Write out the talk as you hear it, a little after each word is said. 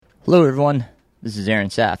Hello, everyone. This is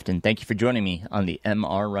Aaron Saft, and thank you for joining me on the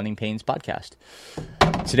MR Running Pains podcast.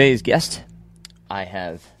 Today's guest, I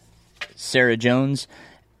have Cera Jones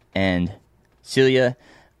and Celia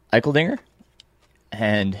Eicheldinger.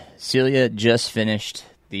 And Celia just finished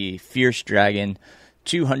the Fierce Dragon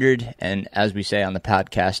 200, and as we say on the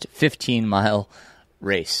podcast, 15-mile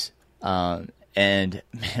race. And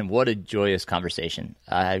man, what a joyous conversation.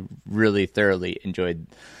 I really thoroughly enjoyed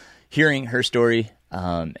hearing her story,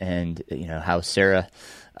 and how Cera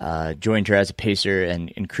joined her as a pacer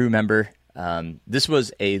and crew member. This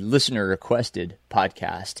was a listener requested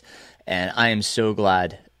podcast, and I am so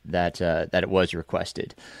glad that it was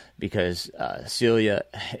requested, because Celia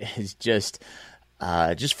is just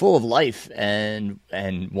full of life and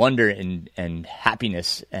wonder and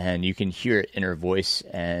happiness, and you can hear it in her voice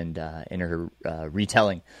and in her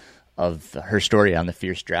retelling of her story on the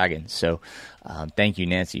Fierce Dragon. So thank you,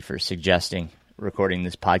 Nancy, for suggesting recording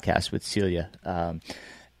this podcast with Celia.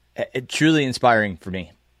 It's truly inspiring for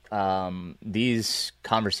me. These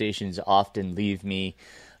conversations often leave me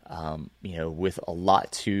with a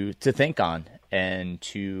lot to think on and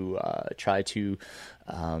to try to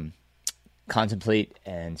contemplate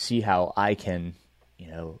and see how I can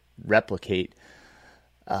replicate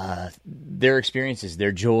their experiences,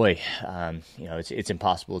 their joy. It's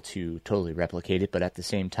impossible to totally replicate it, but at the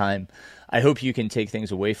same time, I hope you can take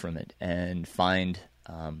things away from it and find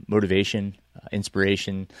motivation,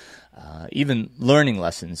 inspiration, even learning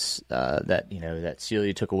lessons that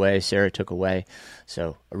Celia took away, Cera took away.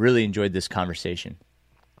 So I really enjoyed this conversation.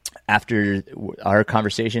 After our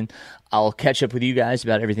conversation, I'll catch up with you guys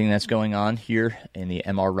about everything that's going on here in the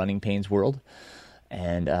MR Running Pains world.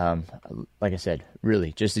 And like I said,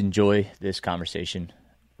 really just enjoy this conversation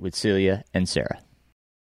with Celia and Cera.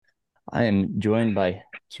 I am joined by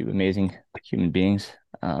two amazing human beings,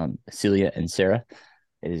 Celia and Cera.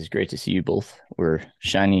 It is great to see you both. We're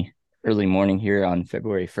shiny early morning here on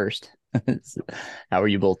February 1st. How are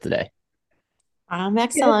you both today? I'm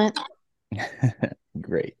excellent.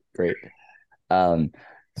 Great.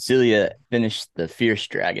 Celia finished the Fierce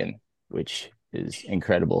Dragon, which is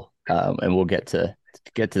incredible. And we'll get to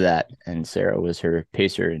that. And Cera was her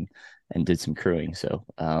pacer and did some crewing. So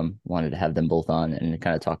wanted to have them both on and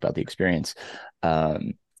kind of talk about the experience.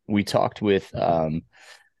 We talked with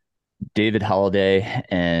David Holliday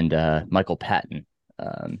and Michael Patton.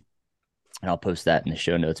 And I'll post that in the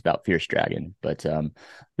show notes about Fierce Dragon. But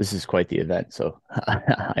this is quite the event, so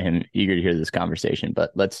I am eager to hear this conversation.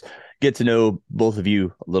 But let's get to know both of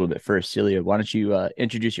you a little bit first. Celia, why don't you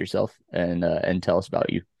introduce yourself and tell us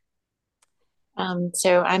about you?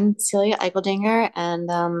 So I'm Celia Eicheldinger,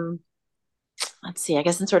 and let's see. I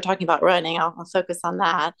guess since we're talking about running, I'll focus on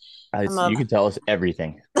that. I'm a, You can tell us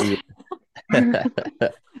everything. runners.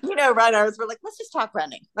 We're like, let's just talk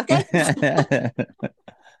running, okay?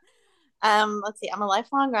 Let's see. I'm a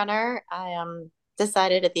lifelong runner. I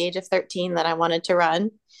decided at the age of 13 that I wanted to run.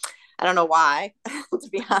 I don't know why, to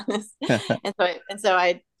be honest. And so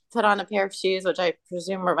I put on a pair of shoes, which I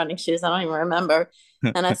presume were running shoes. I don't even remember.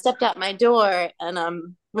 And I stepped out my door.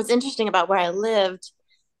 And what's interesting about where I lived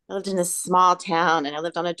in this small town, and I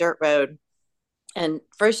lived on a dirt road. And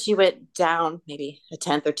first you went down maybe a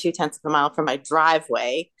tenth or 2/10 of a mile from my dirt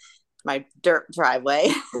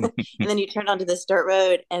driveway. And then you turned onto this dirt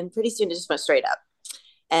road, and pretty soon it just went straight up.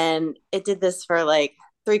 And it did this for like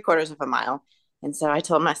 3/4 of a mile. And so I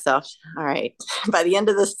told myself, all right, by the end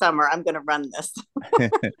of this summer, I'm going to run this.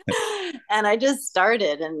 And I just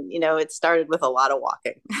started, and it started with a lot of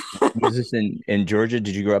walking. Was this in Georgia?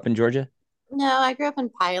 Did you grow up in Georgia? No, I grew up in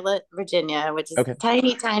Pilot, Virginia, which is Okay. a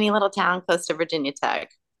tiny, tiny little town close to Virginia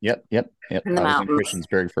Tech Yep. in the I was in mountains.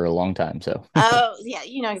 Christiansburg for a long time, so. Oh, yeah,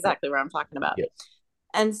 you know exactly where I'm talking about. Yep.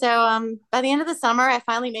 And so by the end of the summer, I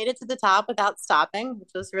finally made it to the top without stopping, which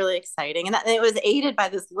was really exciting. And it was aided by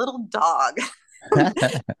this little dog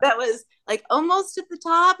that was like almost at the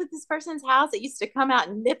top at this person's house. It used to come out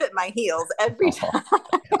and nip at my heels every Oh time.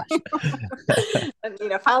 gosh. And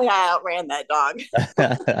finally I outran that dog.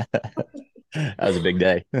 That was a big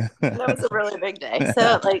day. That was a really big day.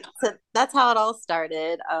 So that's how it all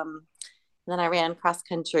started. Then I ran cross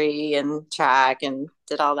country and track and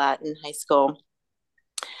did all that in high school.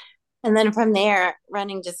 And then from there,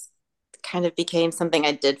 running just kind of became something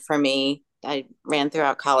I did for me. I ran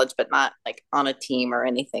throughout college, but not like on a team or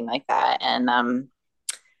anything like that. And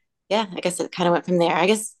yeah, I guess it kind of went from there. I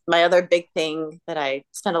guess my other big thing that I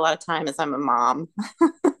spend a lot of time is I'm a mom.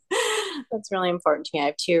 That's really important to me. I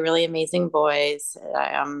have two really amazing boys.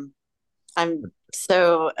 I'm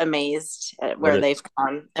so amazed at What where are, they've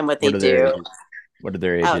come and what they what are their do. ages? What are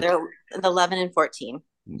their Oh, ages? they're 11 and 14.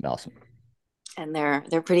 Awesome. and they're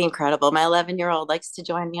pretty incredible. My 11-year-old likes to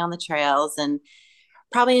join me on the trails and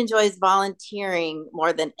probably enjoys volunteering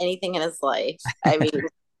more than anything in his life. I mean,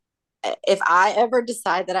 if I ever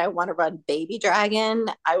decide that I want to run Baby Dragon,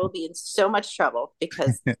 I will be in so much trouble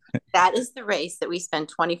because that is the race that we spend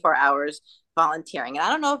 24 hours volunteering. And I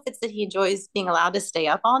don't know if it's that he enjoys being allowed to stay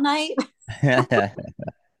up all night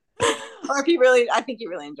or if he really, I think he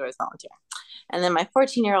really enjoys volunteering. And then my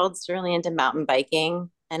 14-year-old's really into mountain biking.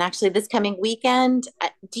 And actually, this coming weekend,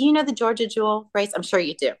 do you know the Georgia Jewel race? I'm sure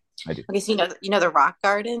you do. I do. Okay, so you know the Rock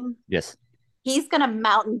Garden. Yes. He's gonna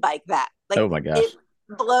mountain bike that. Oh Like my gosh. it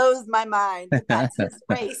blows my mind that that's his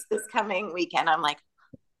race this coming weekend. I'm like,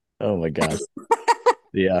 Oh my gosh.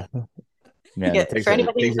 Yeah. Man, yeah, it takes for a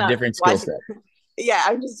anybody who's not different skill watching, set. yeah,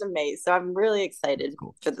 I'm just amazed. So I'm really excited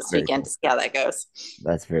Cool. for this Very weekend cool. to see how that goes.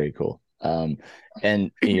 That's very cool.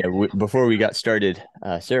 And before we got started,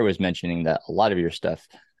 Sarah was mentioning that a lot of your stuff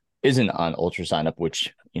isn't on ultra sign up,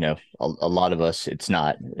 which a lot of us it's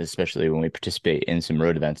not, especially when we participate in some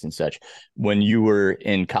road events and such. When you were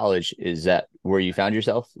in college, is that where you found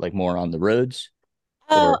yourself, like more on the roads,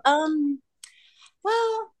 Oh, or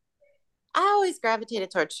well, I always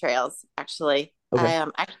gravitated towards trails. Actually, okay?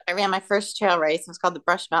 I ran my first trail race. It was called the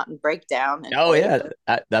Brush Mountain Breakdown, and Oh boy, yeah,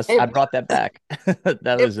 I it brought that back.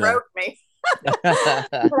 That it was broke me. But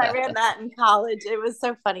I ran that in college. It was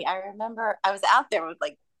so funny. I remember I was out there with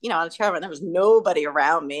like, on a trail run. There was nobody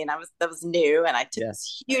around me, and that was new. And I took yeah.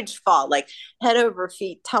 this huge fall, like head over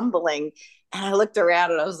feet, tumbling. And I looked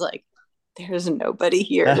around, and I was like, "There's nobody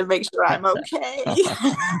here to make sure I'm okay.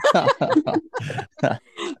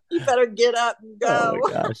 You better get up and Oh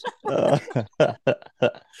my go." gosh.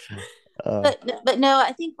 Uh, But no,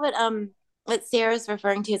 I think what Sarah's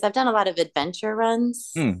referring to is I've done a lot of adventure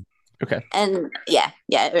runs. hmm, okay. And yeah,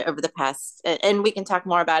 over the past, and we can talk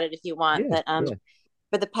more about it if you want, Yeah, but yeah.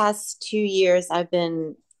 for the past 2 years I've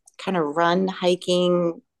been kind of run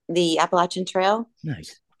hiking the Appalachian Trail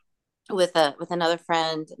Nice. with another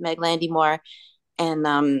friend, Meg Landymore.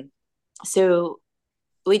 And so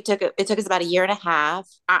it took us about a year and a half.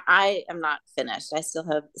 I am not finished. I still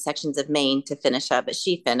have sections of Maine to finish up, but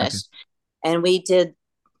she Okay. finished. And it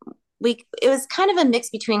was kind of a mix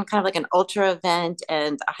between kind of like an ultra event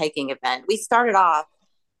and a hiking event. We started off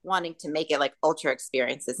wanting to make it like ultra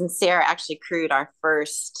experiences, and Sarah actually crewed our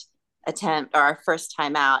first attempt or our first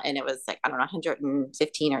time out, and it was like, I don't know,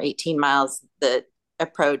 115 or 18 miles that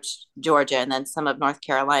approached Georgia and then some of North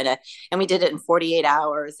Carolina, and we did it in 48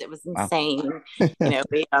 hours. It was Wow. insane.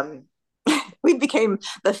 We we became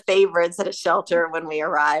the favorites at a shelter when we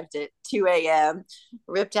arrived at 2 a.m.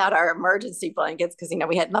 Ripped out our emergency blankets because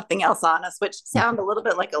we had nothing else on us, which sound a little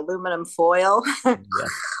bit like aluminum foil.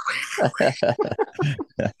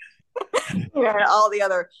 Yeah. All the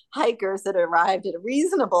other hikers that arrived at a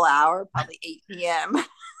reasonable hour, probably 8 p.m.,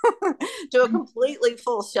 to a completely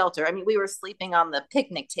full shelter. I mean, we were sleeping on the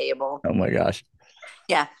picnic table. Oh my gosh.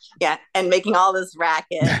 Yeah, yeah, and making all this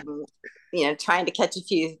racket and trying to catch a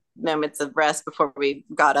few moments of rest before we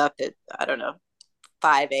got up at, I don't know,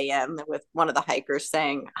 5 a.m. with one of the hikers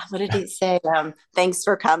saying, "What did he say? Thanks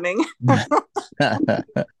for coming." But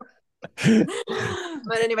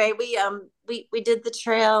anyway, we did the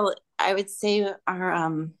trail. I would say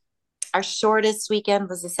our shortest weekend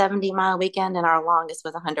was a 70-mile weekend, and our longest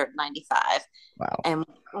was 195. Wow. And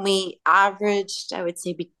we averaged, I would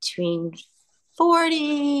say, between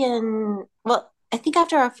 40 and, well, I think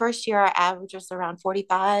after our first year, our average was around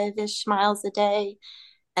 45-ish miles a day.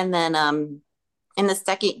 And then in the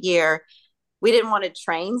second year, we didn't want to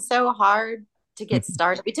train so hard to get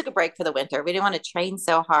started. We took a break for the winter. We didn't want to train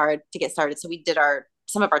so hard to get started. So we did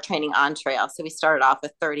some of our training on trail. So we started off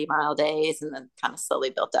with 30-mile days and then kind of slowly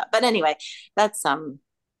built up. But anyway, that's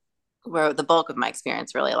where the bulk of my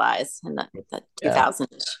experience really lies in the Yeah. 2,000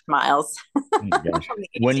 miles. Oh my gosh.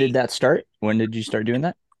 When did that start? When did you start doing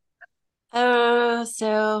that? Oh,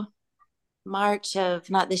 so March of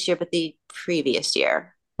not this year, but the previous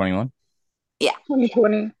year. 21? Yeah.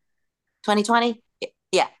 2020. 2020?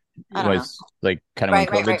 Yeah. I It don't know. was like kind of when Right,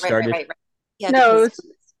 right, COVID right, right, right, started. right, right. Yeah, No, it because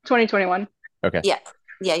was 2021. Okay. yeah,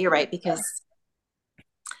 yeah, you're right because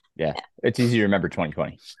Yeah. It's easy to remember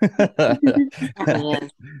 2020.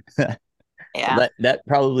 yeah. That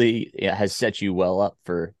probably has set you well up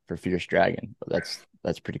for Fierce Dragon. But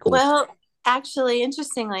that's pretty cool. Well, actually,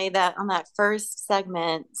 interestingly, that on that first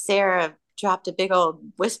segment, Sarah dropped a big old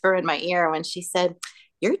whisper in my ear when she said,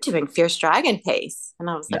 "You're doing Fierce Dragon pace," and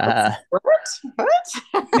I was like, "What?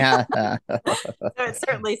 What?" Yeah. So it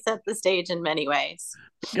certainly set the stage in many ways.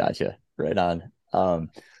 Gotcha. Right on.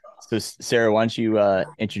 So Sarah, why don't you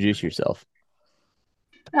introduce yourself?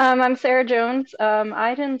 I'm Sarah Jones.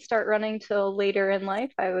 I didn't start running till later in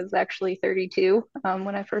life. I was actually 32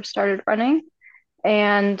 when I first started running,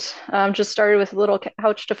 and just started with a little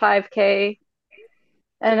couch to 5K.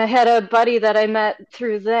 And I had a buddy that I met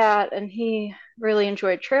through that, and he really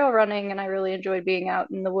enjoyed trail running, and I really enjoyed being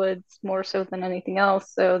out in the woods more so than anything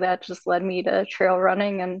else. So that just led me to trail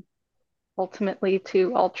running and ultimately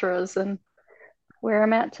to ultras and where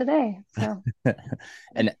I'm at today. So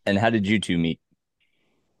And how did you two meet?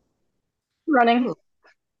 running. Ooh,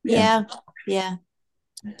 Yeah. yeah,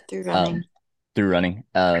 yeah, through Um, running. through running.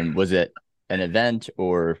 Was it an event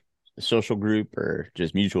or a social group or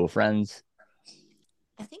just mutual friends?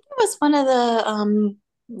 I think it was one of the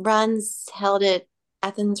runs held at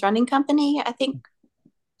Athens Running Company. I think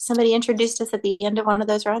somebody introduced us at the end of one of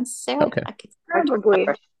those runs, Sarah. Okay. I could hard to Probably.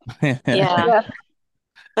 remember. Yeah. Yeah.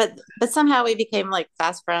 But somehow we became like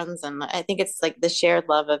fast friends, and I think it's like the shared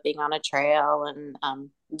love of being on a trail and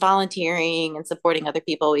volunteering and supporting other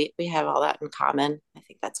people. We have all that in common. I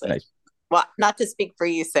think that's what, Nice. well, not to speak for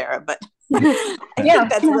you, Sarah, but I think Yeah,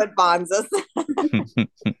 that's what bonds us.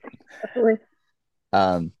 definitely.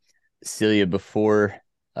 Um, Celia, before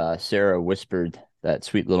Sarah whispered that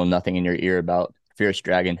sweet little nothing in your ear about Fierce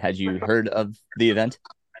Dragon, had you heard of the event?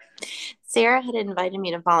 Sarah had invited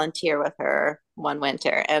me to volunteer with her one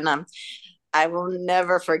winter, and I will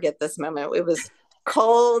never forget this moment. It was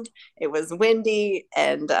cold, it was windy,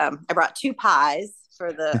 and I brought two pies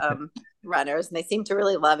for the runners, and they seemed to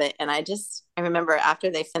really love it. And I remember after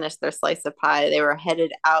they finished their slice of pie, they were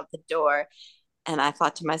headed out the door, and I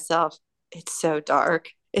thought to myself, it's so dark.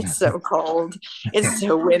 It's so cold. It's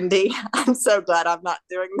so windy. I'm so glad I'm not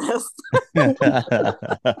doing this.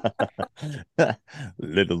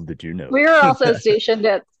 Little did you know. We were also stationed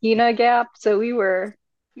at Skeena Gap, so we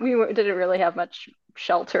didn't really have much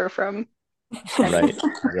shelter from Right,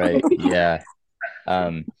 anything. right, yeah.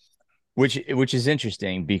 Um, which is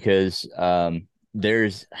interesting because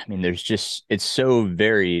there's just it's so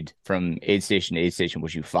varied from aid station to aid station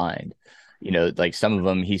what you find. Like some of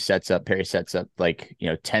them Perry sets up like,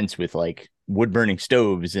 tents with like wood burning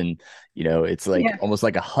stoves and it's like Yeah. almost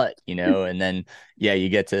like a hut, and then yeah, you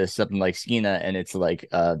get to something like Skeena and it's like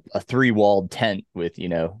a three-walled tent with,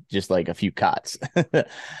 just like a few cots.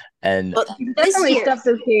 And Well, this Definitely year, stepped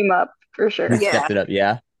his game up for he sure. yeah, stepped it up.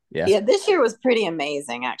 Yeah. Yeah. yeah, this year was pretty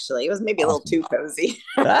amazing. Actually, it was maybe a little Awesome. too cozy.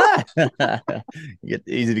 Ah!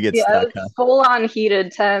 Easy to get Yeah, stuck, huh? it's full on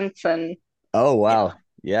heated tents and Oh Yeah, wow.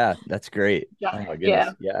 Yeah, that's great. yeah, Oh my yeah,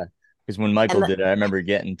 goodness. Yeah. Because when Michael and did it, I remember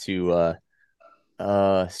getting to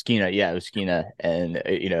Skeena. Yeah, it was Skeena. And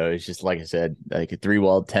it was just like I said, like a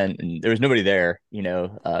three-walled tent and there was nobody there, it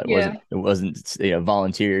yeah. wasn't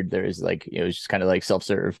volunteered. There was like, it was just kind of like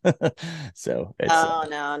self-serve. So it's oh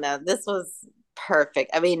no, no, this was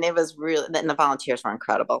perfect. I mean, it was really, and the volunteers were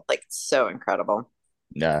incredible, like so incredible.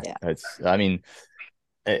 yeah, Yeah. that's I mean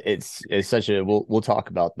it's such a we'll talk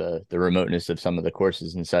about the remoteness of some of the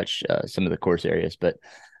courses and such, some of the course areas, but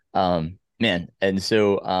man. And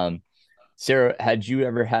so Sarah, had you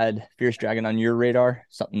ever had Fierce Dragon on your radar,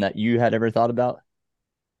 something that you had ever thought about?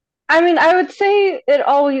 I mean, I would say it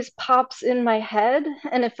always pops in my head,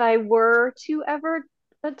 and if I were to ever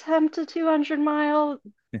attempt a 200 mile,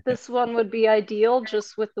 this one would be ideal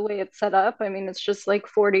just with the way it's set up. I mean, it's just like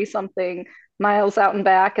 40 something miles out and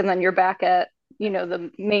back, and then you're back at, the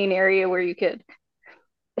main area where you could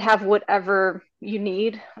have whatever you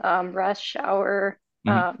need, rest, shower,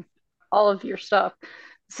 Mhm. all of your stuff.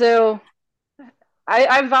 So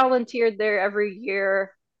I volunteered there every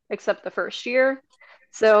year except the first year.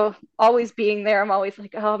 So always being there, I'm always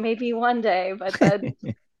like, oh, maybe one day. But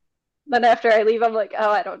then after I leave, I'm like, oh,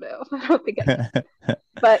 I don't know. I don't think I can.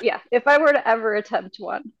 But yeah, if I were to ever attempt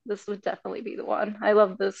one, this would definitely be the one. I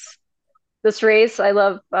love this race. I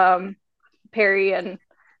love Perry and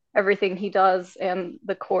everything he does, and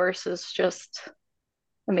the course is just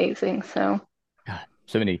amazing. So God,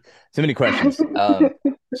 so many questions.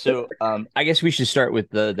 I guess we should start with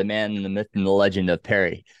the man and the myth and the legend of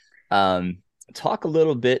Perry. Um, Talk a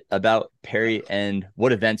little bit about Perry and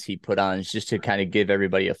what events he put on, just to kind of give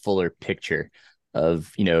everybody a fuller picture of,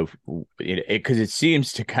 because it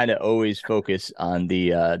seems to kind of always focus on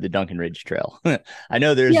the Duncan Ridge Trail. I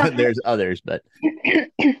know there's yeah, there's others, but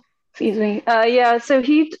excuse me. Yeah, so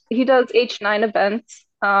he does H9 events.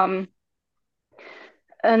 And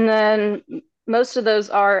then most of those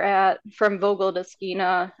are at from Vogel to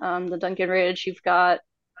Skeena, the Duncan Ridge. You've got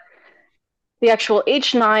the actual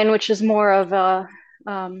H9, which is more of a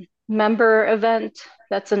member event.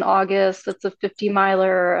 That's in August. That's a 50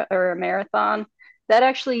 miler or a marathon. That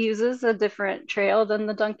actually uses a different trail than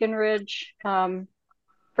the Duncan Ridge.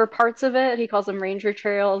 for parts of it. He calls them ranger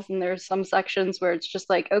trails, and there's some sections where it's just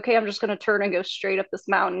like, okay, I'm just going to turn and go straight up this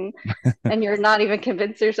mountain, and you're not even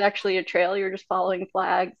convinced there's actually a trail. You're just following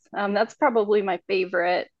flags. That's probably my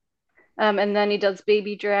favorite. And then he does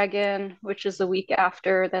Baby Dragon, which is a week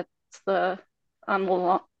after. That's the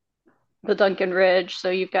on the Duncan Ridge. So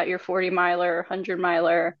you've got your 40 miler, 100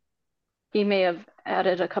 miler. He may have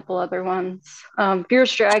added a couple other ones.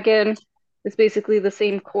 Fierce Dragon is basically the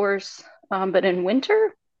same course, but in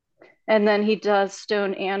winter. And then he does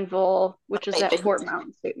Stone Anvil, which is at Fort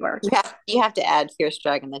Mountain State Park. You have to add Fierce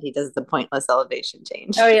Dragon that he does the pointless elevation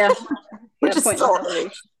change. Oh yeah, which is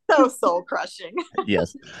so soul crushing.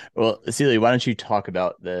 Yes. Well, Celia, why don't you talk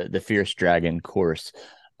about the Fierce Dragon course?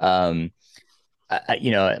 I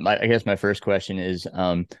guess my first question is,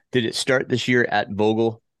 did it start this year at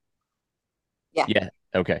Vogel? Yeah. Yeah.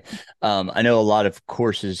 Okay. I know a lot of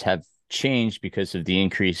courses have changed because of the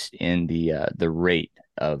increase in the rate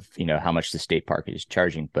of how much the state park is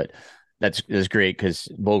charging, but that's great because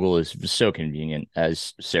Vogel is so convenient,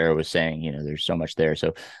 as Cera was saying. There's so much there.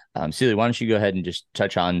 So, Celia, why don't you go ahead and just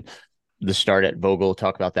touch on the start at Vogel,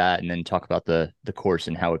 talk about that, and then talk about the course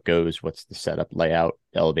and how it goes. What's the setup, layout,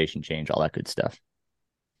 elevation change, all that good stuff.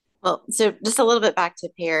 Well, so just a little bit back to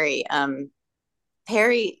Perry.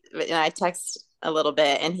 Perry, I text a little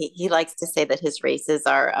bit, and he likes to say that his races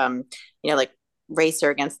are, like racer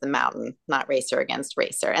against the mountain, not racer against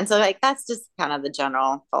racer. And so like that's just kind of the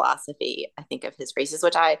general philosophy, I think, of his races,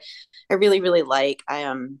 which I really, really like.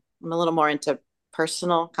 I'm a little more into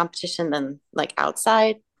personal competition than like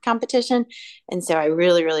outside competition. And so I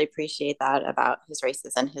really, really appreciate that about his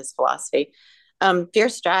races and his philosophy.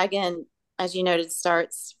 Fierce Dragon, as you noted,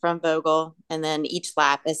 starts from Vogel, and then each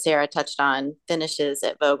lap, as Cera touched on, finishes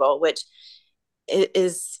at Vogel, which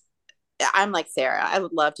is, I'm like Cera. I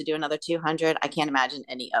would love to do another 200. I can't imagine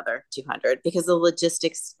any other 200 because the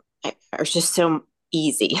logistics are just so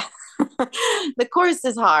easy. The course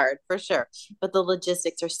is hard for sure, but the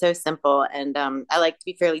logistics are so simple. And I like to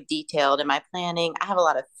be fairly detailed in my planning. I have a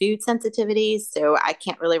lot of food sensitivities, so I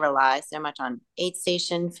can't really rely so much on aid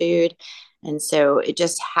station food. And so it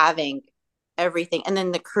just having everything. And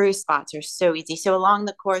then the cruise spots are so easy. So along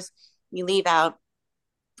the course, you leave out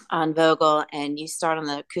on Vogel and you start on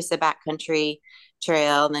the Coosa Backcountry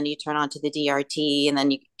Trail, and then you turn onto the DRT, and then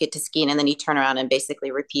you get to skiing, and then you turn around and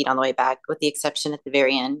basically repeat on the way back, with the exception at the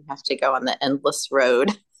very end, you have to go on the endless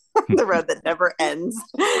road, the road that never ends,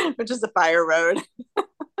 which is a fire road.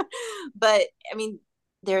 But I mean,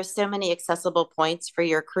 there's so many accessible points for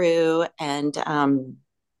your crew, and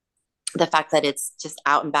the fact that it's just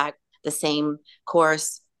out and back the same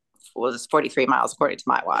course was 43 miles according to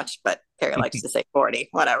my watch, but Perry likes to say 40,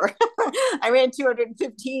 whatever. I ran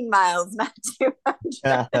 215 miles, not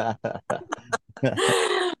 200.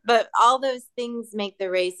 But all those things make the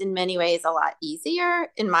race in many ways a lot easier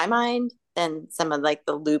in my mind than some of like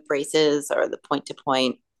the loop races or the point to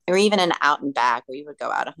point, or even an out and back where you would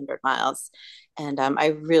go out 100 miles. And I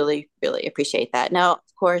really, really appreciate that. Now,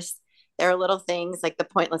 of course, there are little things like the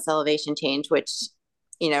pointless elevation change, which,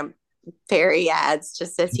 Perry adds,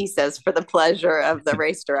 just as he says, for the pleasure of the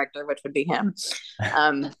race director, which would be him.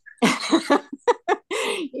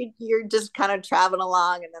 You're just kind of traveling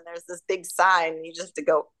along, and then there's this big sign, and you just have to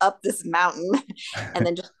go up this mountain and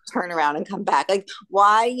then just turn around and come back. Like,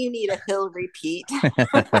 why you need a hill repeat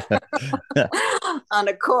on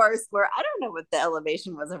a course where I don't know what the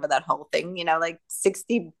elevation was over that whole thing, like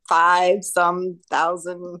 65 some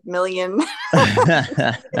thousand million.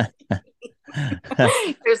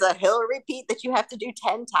 There's a hill repeat that you have to do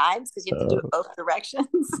 10 times because you have to do it both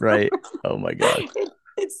directions. Right. Oh my God.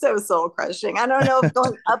 It's so soul crushing. I don't know if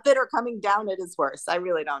going up it or coming down it is worse. I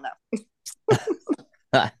really don't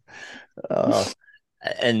know.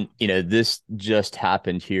 And this just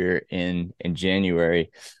happened here in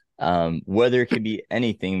January. Weather could be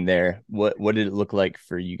anything there. What did it look like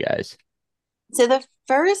for you guys? So the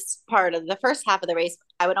first half of the race,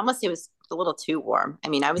 I would almost say was a little too warm. I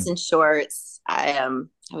mean, I was in shorts. I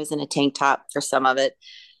was in a tank top for some of it.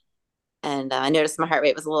 And I noticed my heart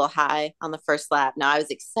rate was a little high on the first lap. Now I was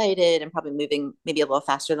excited and probably moving maybe a little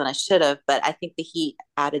faster than I should have, but I think the heat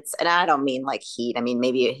added, and I don't mean like heat. I mean,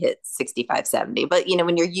 maybe it hit 65, 70, but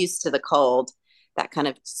when you're used to the cold, that kind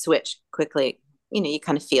of switch quickly, you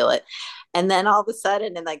kind of feel it. And then all of a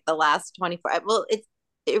sudden in like the last 24, well,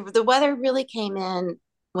 the weather really came in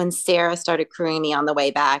when Cera started crewing me on the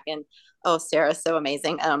way back. And oh, Cera's so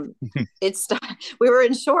amazing. We were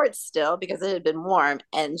in shorts still because it had been warm,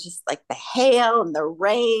 and just like the hail and the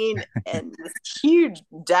rain and this huge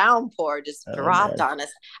downpour just dropped on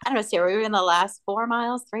us. I don't know, Cera, we were in the last 3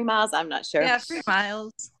 miles. I'm not sure. Yeah, 3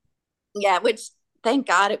 miles. Yeah, which thank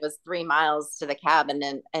God it was 3 miles to the cabin.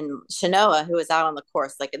 And Shanoa, who was out on the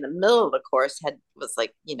course, like in the middle of the course, was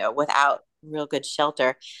like, without real good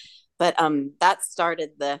shelter. But that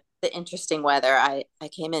started the interesting weather. I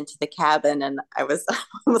came into the cabin and I was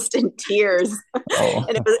almost in tears. Oh,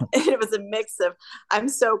 And it was a mix of I'm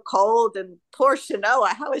so cold and poor Shanoa,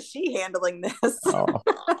 how is she handling this? oh.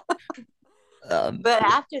 But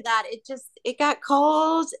after that, it got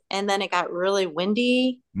cold and then it got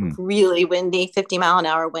Hmm. really windy,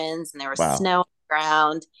 50-mile-an-hour winds, and there was Wow. snow on the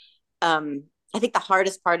ground. I think the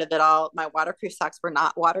hardest part of it all, my waterproof socks were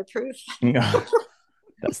not waterproof.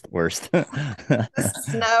 That's the worst. The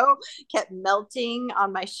snow kept melting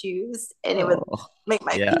on my shoes and it would Oh, make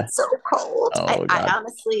my feet yeah. so cold. I, Oh I God.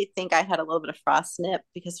 honestly think I had a little bit of frost nip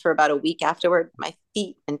because for about a week afterward, my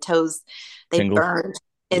feet and toes, they Tingled. burned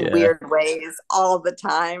in Yeah. weird ways all the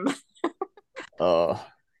time. Oh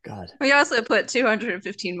God. We also put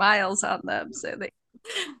 215 miles on them, so they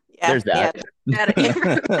Yeah, There's yeah. that. had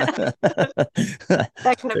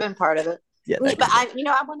That could have been part of it. Yeah, But that could have been.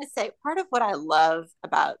 I want to say part of what I love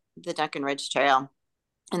about the Duncan Ridge Trail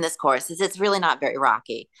and this course is it's really not very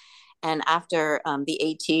rocky. And after the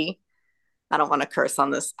AT, I don't want to curse on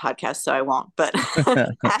this podcast, so I won't. But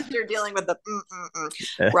after dealing with the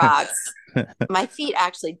rocks, my feet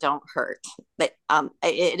actually don't hurt. But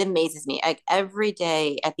it amazes me. Like every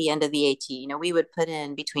day at the end of the AT, we would put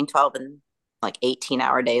in between 12 and like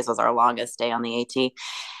 18-hour days was our longest day on the AT.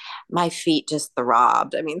 My feet just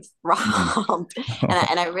throbbed. I mean, Mhm. throbbed.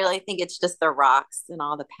 And I really think it's just the rocks and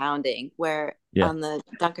all the pounding. Where Yeah, on the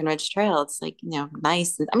Duncan Ridge Trail, it's like,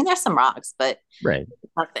 nice. I mean, there's some rocks, but right.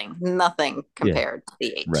 nothing Yeah, compared to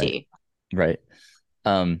the right, AT. right.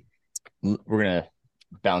 Um, we're gonna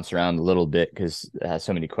bounce around a little bit because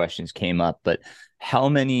so many questions came up. But how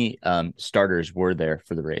many starters were there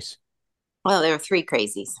for the race? Well, there were three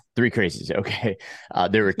crazies. Three crazies. Okay.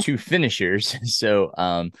 There were two finishers. So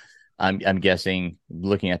I'm guessing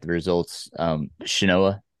looking at the results,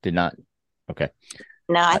 Shanoa did not. Okay.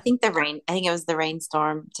 No, I, I think it was the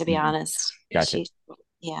rainstorm, to be mhm, honest. gotcha. She,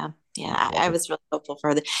 yeah, yeah. I Gotcha. was really hopeful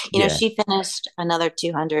for the, Yeah. she finished another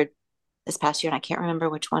 200 this past year, and I can't remember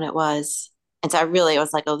which one it was. And so I really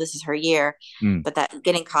was like, oh, this is her year. Mm, But that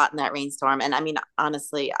getting caught in that rainstorm, and I mean,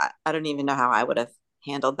 honestly, I don't even know how I would have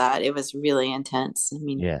handled that. It was really intense. I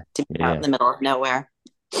mean, yeah. to be Yeah. out Yeah. in the middle of nowhere.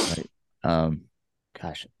 Right. Um,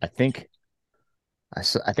 gosh, I think I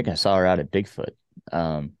saw her out at Bigfoot.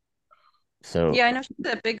 Um, so yeah, I know she's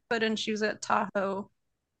at Bigfoot and she was at Tahoe.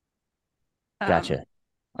 gotcha.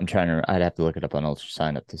 I'm trying to. I'd have to look it up on Ultra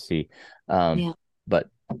Sign Up to see. Yeah. But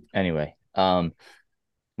anyway,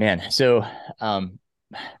 man. So, um,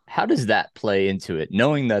 how does that play into it?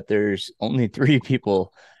 Knowing that there's only three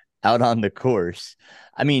people out on the course.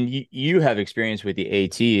 I mean, you have experience with the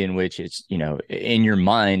AT in which it's, in your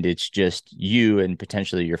mind, it's just you and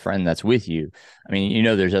potentially your friend that's with you. I mean,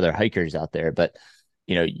 there's other hikers out there, but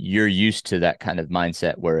you're used to that kind of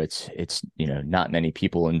mindset where it's not many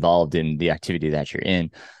people involved in the activity that you're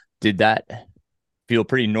in. Did that feel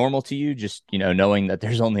pretty normal to you, just knowing that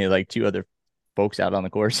there's only like two other folks out on the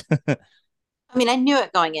course? I mean, I knew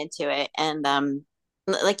it going into it. And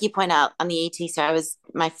like you point out on the AT, so I was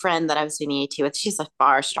my friend that I was doing the AT with, she's a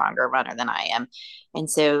far stronger runner than I am. And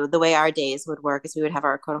so the way our days would work is we would have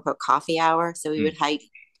our quote unquote coffee hour. So we Mm, would hike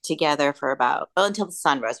together for until the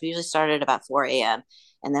sun rose. We usually started at about 4 a.m.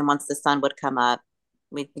 And then once the sun would come up,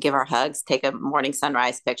 we'd give our hugs, take a morning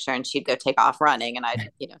sunrise picture, and she'd go take off running. And I'd,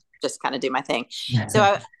 just kind of do my thing.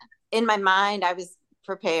 So in my mind, I was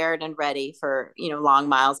prepared and ready for long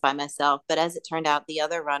miles by myself. But as it turned out, the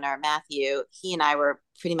other runner, Matthew, he and I were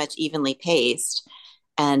pretty much evenly paced,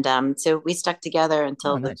 and so we stuck together oh,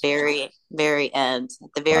 until the nice. very very end. At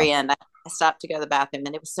the very Wow. end, I stopped to go to the bathroom,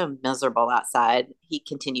 and it was so miserable outside. He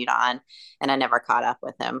continued on, and I never caught up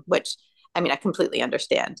with him, which. I mean, I completely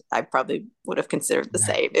understand. I probably would have considered the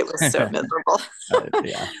same. It was so miserable.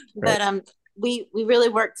 Yeah. But Right. we really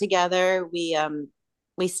worked together. We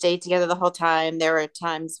stayed together the whole time. There were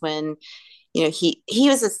times when, he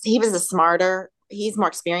was a smarter, he's more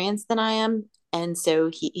experienced than I am. And so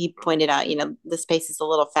he pointed out, this pace is a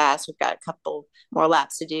little fast. We've got a couple more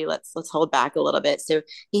laps to do. Let's hold back a little bit. So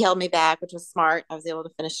he held me back, which was smart. I was able to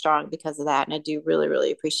finish strong because of that. And I do really,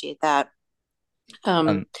 really appreciate that. Um,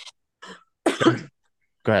 Um.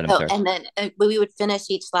 Go ahead. I'm Oh, sorry. and then we would finish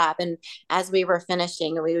each lap. And as we were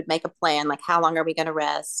finishing, we would make a plan like, how long are we going to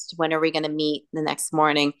rest? When are we going to meet the next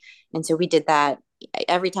morning? And so we did that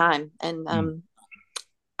every time. And Mm,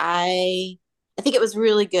 I think it was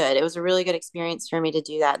really good. It was a really good experience for me to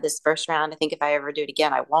do that this first round. I think if I ever do it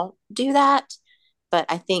again, I won't do that. But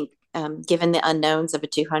I think given the unknowns of a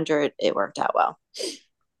 200, it worked out well.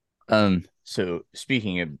 So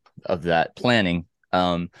speaking of that planning,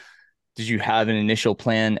 did you have an initial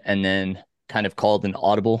plan and then kind of called an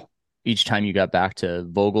audible each time you got back to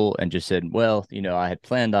Vogel and just said, well, I had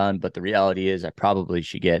planned on, but the reality is I probably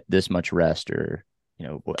should get this much rest, or,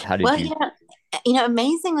 how did Well, you?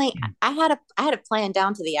 amazingly, I had a plan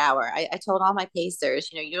down to the hour. I told all my pacers,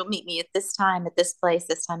 you'll meet me at this time, at this place,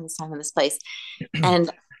 this time, this time, and this place. And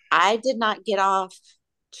I did not get off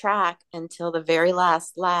track until the very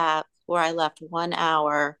last lap, where I left 1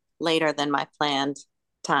 hour later than my planned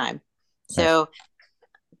time. Nice. So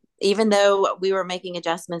even though we were making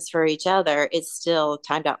adjustments for each other, it still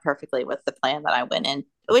timed out perfectly with the plan that I went in,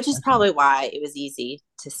 which is probably why it was easy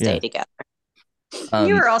to stay Yeah. together. You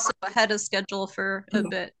Um, were also ahead of schedule for a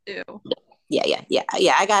bit too. Yeah.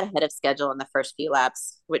 I got ahead of schedule in the first few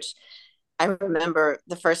laps, which I remember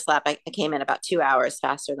the first lap, I came in about 2 hours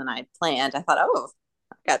faster than I planned. I thought, oh,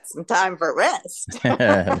 I got some time for rest.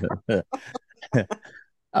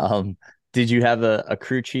 um, did you have a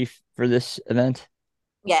crew chief for this event?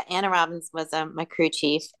 Yeah, Anna Robbins was my crew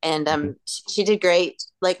chief, and Okay. she did great.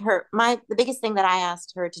 Like the biggest thing that I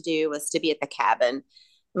asked her to do was to be at the cabin.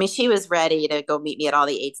 I mean, she was ready to go meet me at all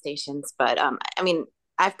the aid stations, but I mean,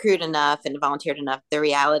 I've crewed enough and volunteered enough. The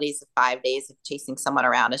realities of 5 days of chasing someone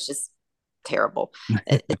around is just terrible.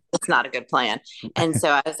 It's not a good plan. And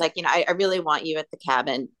so I was like, I really want you at the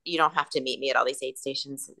cabin. You don't have to meet me at all these aid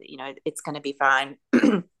stations. It's going to be fine.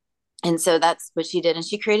 And so that's what she did. And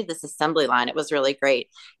she created this assembly line. It was really great.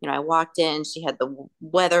 I walked in, she had the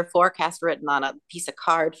weather forecast written on a piece of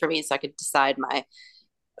card for me so I could decide my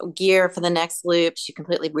gear for the next loop. She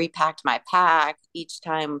completely repacked my pack each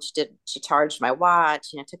time. She charged my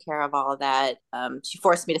watch, took care of all of that. She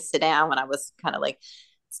forced me to sit down when I was kind of like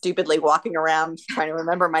stupidly walking around trying to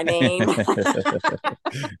remember my name.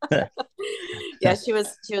 Yeah, she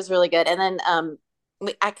was really good. And then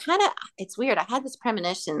it's weird. I had this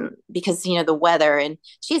premonition because the weather, and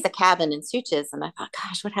she has a cabin in Suches, and I thought,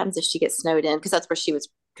 gosh, what happens if she gets snowed in? Because that's where she was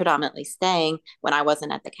predominantly staying when I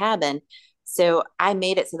wasn't at the cabin. So I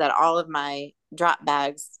made it so that all of my drop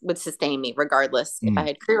bags would sustain me regardless if I Mm.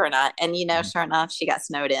 had crew or not. And sure enough, she got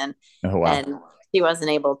snowed in, Oh, wow. and she wasn't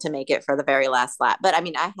able to make it for the very last lap. But I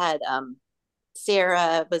mean, I had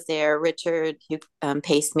Cera was there, Richard, who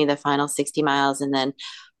paced me the final 60 miles, and then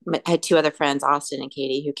I had two other friends, Austin and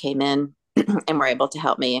Katie, who came in and were able to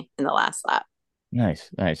help me in the last lap. Nice,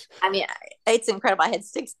 nice. I mean, it's incredible. I had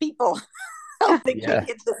 6 people helping me Yeah,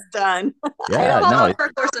 get this done. I yeah. don't Well, No, know. over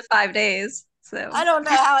a course of 5 days. So I don't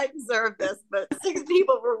know how I deserve this, but 6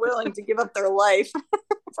 people were willing to give up their life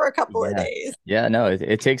for a couple of yeah, days. yeah. No,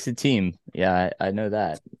 it takes a team. Yeah, I know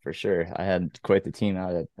that for sure. I had quite the team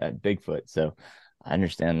out at Bigfoot, so I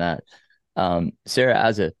understand that. Sarah,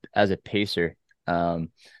 as a pacer,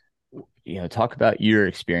 talk about your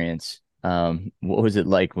experience. What was it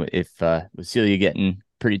like if was Celia getting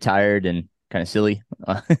pretty tired and kind of silly?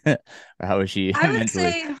 Or how was she I would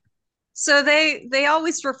mentally? say so they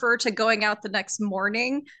always refer to going out the next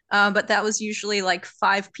morning, but that was usually like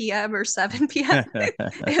 5 p.m. or 7 p.m.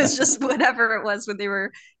 It was just whatever it was when they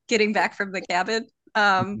were getting back from the cabin.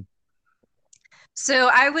 So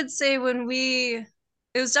I would say it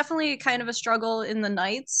was definitely kind of a struggle in the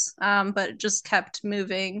nights, but it just kept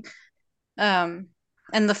moving. Um,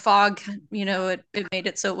 and the fog, it made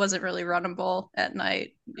it so it wasn't really runnable at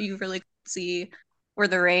night. You really could see or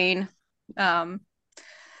the rain. Um,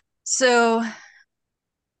 so,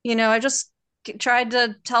 I just tried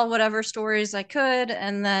to tell whatever stories I could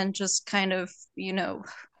and then just kind of,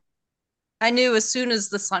 I knew as soon as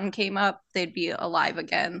the sun came up, they'd be alive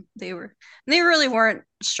again. They really weren't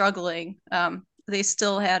struggling. They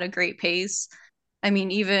still had a great pace. I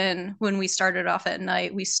mean, even when we started off at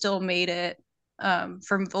night, we still made it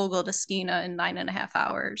from Vogel to Skeena in 9.5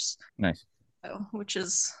 hours, Nice. which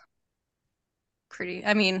is pretty.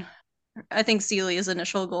 I mean, I think Celia's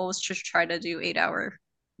initial goal was to try to do 8 hour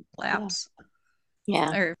Yeah. laps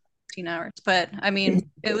Yeah. or 15 hours. But I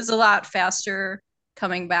mean, it was a lot faster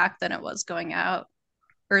coming back than it was going out,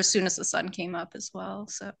 or as soon as the sun came up as well.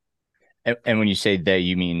 So And when you say they,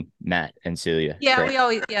 you mean Matt and Celia, yeah,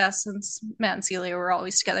 correct? since Matt and Celia were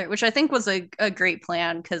always together, which I think was a great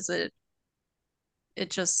plan because it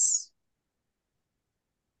just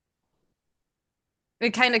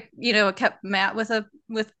it kind of it kept Matt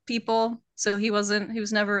with people, so he was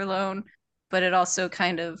never alone, but it also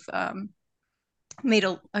kind of made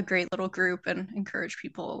a great little group and encouraged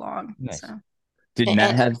people along. Nice. So Did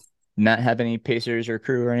Matt And have any pacers or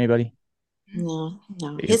crew or anybody? no,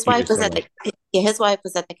 his He wife was was at solo. the yeah, his wife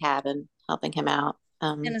was at the cabin helping him out.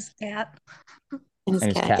 and his cat. And his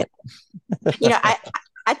And his cat. cat. You know,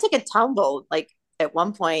 I took a tumble like at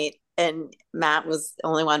one point, and Matt was the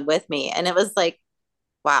only one with me, and it was like,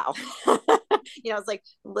 wow. You know, it's like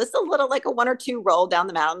this a little like a 1 or 2 roll down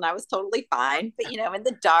the mountain. I was totally fine, but you know, in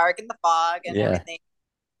the dark and the fog and Yeah. everything.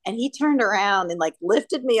 And he turned around and like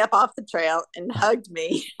lifted me up off the trail and hugged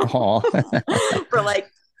me Oh. for like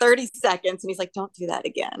 30 seconds. And he's like, don't do that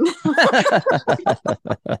again.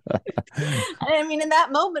 I mean, in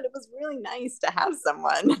that moment, it was really nice to have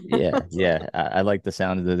someone. Yeah, yeah. I like the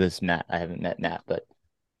sound of this Matt. I haven't met Matt, but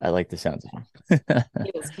I like the sounds of him.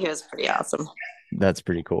 He was pretty awesome. That's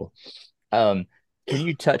pretty cool. Um, can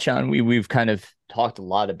you touch on we've kind of talked a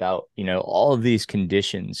lot about, all of these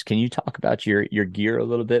conditions. Can you talk about your gear a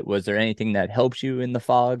little bit? Was there anything that helped you in the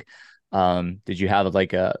fog? Did you have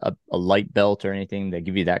like a light belt or anything that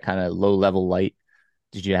give you that kind of low level light?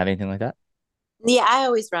 Did you have anything like that? Yeah, I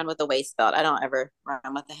always run with a waist belt. I don't ever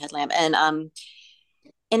run with a headlamp. And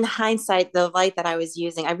in hindsight, the light that I was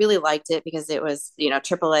using, I really liked it because it was,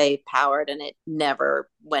 AAA powered and it never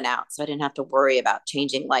went out. So I didn't have to worry about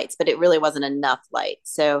changing lights, but it really wasn't enough light.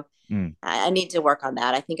 So Mm. I need to work on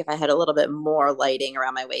that. I think if I had a little bit more lighting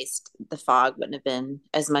around my waist, the fog wouldn't have been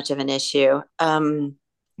as much of an issue.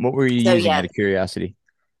 What were you So using yeah, out of curiosity?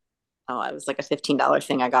 oh, it was like a $15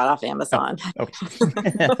 thing I got off Oh, Amazon. okay.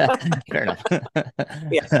 Fair enough.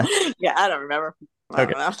 Yeah, yeah, I don't remember. I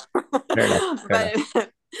Okay. don't Fair enough. know. Fair enough.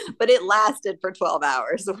 But it lasted for 12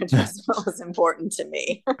 hours, which was what was important to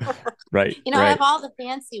me. Right. I Right. have all the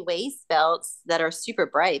fancy waist belts that are super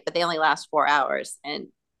bright, but they only last 4 hours. And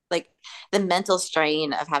like the mental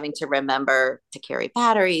strain of having to remember to carry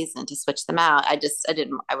batteries and to switch them out,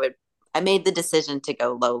 I made the decision to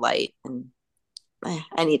go low light, and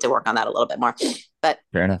I need to work on that a little bit more. But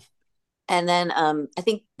Fair enough. and then I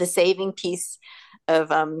think the saving piece of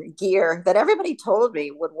gear that everybody told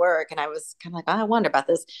me would work, and I was kind of like, oh, I wonder about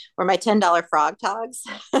this, were my $10 frog togs.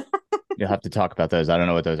 You'll have to talk about those. I don't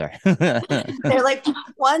know what those are. They're like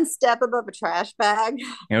one step above a trash bag.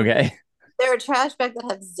 Okay. They're a trash bag that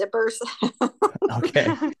have zippers.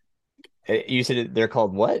 Okay. You said they're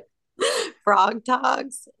called what? Frog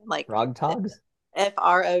togs, like Frog togs?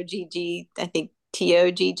 FROGG, I think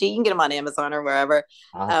TOGG. You can get them on Amazon or wherever.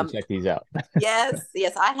 I'll have to check these out. Yes,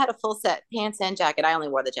 yes. I had a full set pants and jacket. I only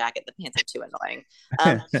wore the jacket. The pants are too annoying.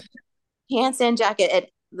 Um, Pants and jacket at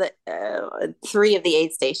the 3 of the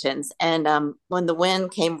aid stations. And when the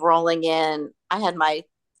wind came rolling in, I had my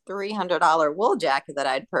 $300 wool jacket that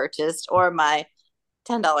I'd purchased, or my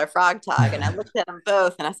 $10 frog tog. And I looked at them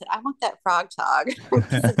both and I said, I want that frog tog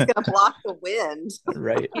because it's going to block the wind.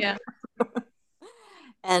 Right. Yeah.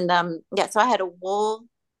 And yeah, so I had a wool,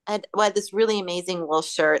 I had this really amazing wool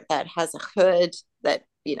shirt that has a hood that,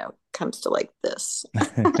 comes to like this.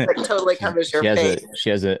 It totally covers your face.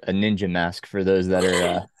 She has a ninja mask for those that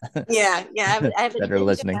are Yeah, I have a that are ninja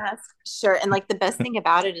listening. mask shirt, and like the best thing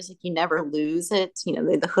about it is like you never lose it.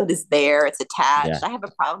 The hood is there; it's attached. Yeah. I have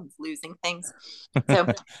a problem with losing things, so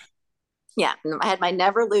yeah, I had my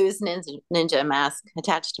never lose ninja mask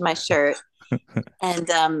attached to my shirt,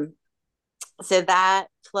 and so that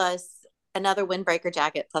plus another windbreaker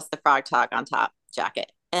jacket plus the frog tog on top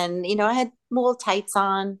jacket, and I had wool tights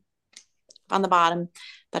on the bottom,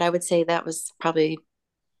 but I would say that was probably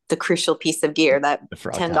the crucial piece of gear, that The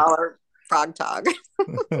frog $10 frog tog.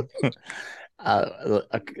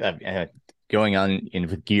 Going on in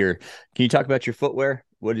with gear, can you talk about your footwear?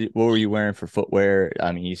 What were you wearing for footwear?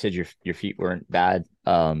 I mean, you said your feet weren't bad.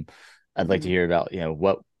 I'd like to hear about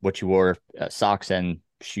what you wore, socks and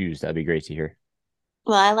shoes. That'd be great to hear.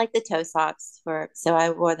 Well, I like the toe socks so I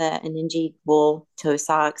wore the Ninja wool toe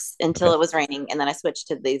socks until Okay. it was raining, and then I switched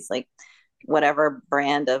to these like whatever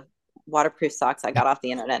brand of waterproof socks I got off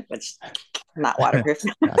the internet, which not waterproof.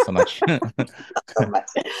 Not so much. So much.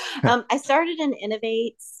 I started in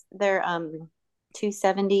Innovates, their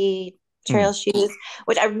 270 trail shoes,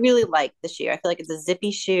 which I really like the shoe. I feel like it's a zippy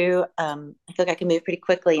shoe. I feel like I can move pretty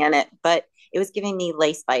quickly in it, but it was giving me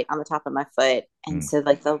lace bite on the top of my foot. And so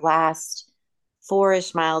like the last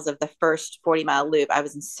 4-ish miles of the first 40-mile loop, I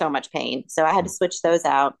was in so much pain. So I had to switch those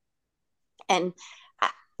out. And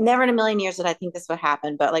never in a million years did I think this would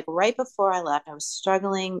happen. But like right before I left, I was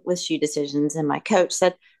struggling with shoe decisions. And my coach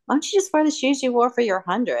said, why don't you just wear the shoes you wore for your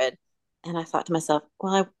 100? And I thought to myself,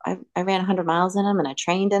 well, I ran 100 miles in them and I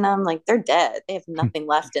trained in them. Like they're dead. They have nothing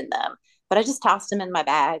left in them. But I just tossed them in my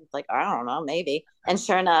bag. Like, I don't know, maybe. And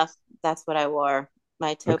sure enough, that's what I wore.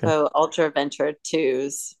 My Okay. Topo Ultra Venture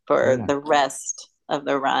 2s for the rest of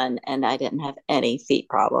the run. And I didn't have any feet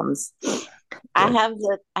problems. I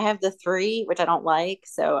have the 3, which I don't like.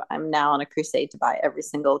 So I'm now on a crusade to buy every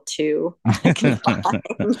single 2 I can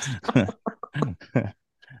find.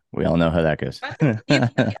 We all know how that goes. I think you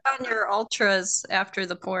put on your ultras after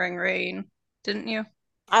the pouring rain, didn't you?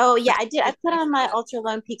 Oh yeah, I did. I put on my Ultra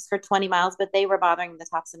Lone Peaks for 20 miles, but they were bothering the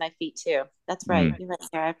tops of my feet too. That's right. Mm, You're right,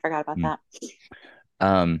 Sarah. I forgot about mm. that.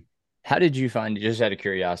 Um, how did you find, just out of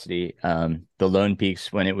curiosity, the Lone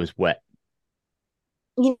Peaks when it was wet?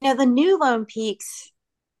 The new Lone Peaks,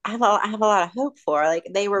 I have a lot of hope for. Like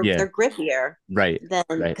Yeah, they're grippier right, than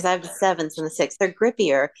right. because I have the sevens and the six. They're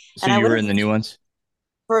grippier, So and I you would were have in the new ones,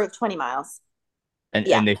 for 20 miles. and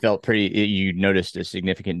Yeah, they felt pretty. You noticed a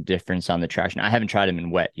significant difference on the traction. I haven't tried them in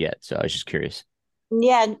wet yet, so I was just curious.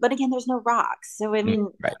 yeah, but again, there's no rocks, so I mean,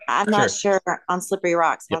 Right. I'm not Sure. sure on slippery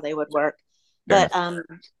rocks how Yep. they would work. Fair But enough.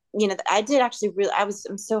 I did actually really. I'm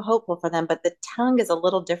so hopeful for them, but the tongue is a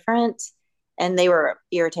little different, and they were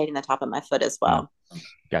irritating the top of my foot as Oh, well.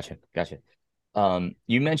 gotcha. Gotcha.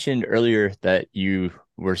 You mentioned earlier that you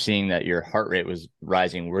were seeing that your heart rate was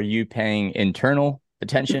rising. Were you paying internal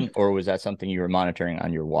attention, or was that something you were monitoring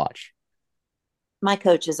on your watch? My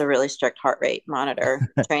coach is a really strict heart rate monitor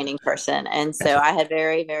training person. And so Gotcha. I had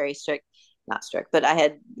very, very strict, not strict, but I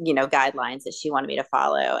had, guidelines that she wanted me to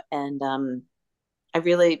follow. And I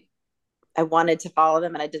really, I wanted to follow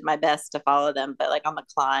them and I did my best to follow them. But like on the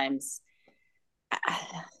climbs,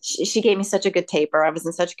 she gave me such a good taper. I was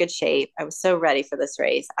in such good shape. I was so ready for this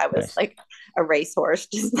race. I was Nice. like a racehorse,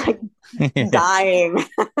 just like dying.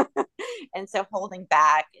 And so holding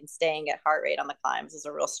back and staying at heart rate on the climbs is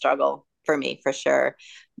a real struggle for me for sure.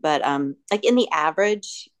 But like in the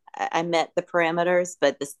average, I met the parameters,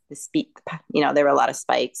 but the speed, there were a lot of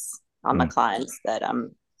spikes on the Mm. climbs that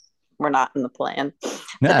were not in the plan.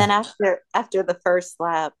 But Nah. then after the first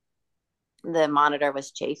lap, the monitor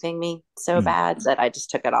was chafing me so Mm. bad that I just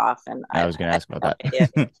took it off, and I I was going to had ask about no idea.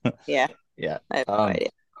 that. Yeah, Yeah. I have no Um,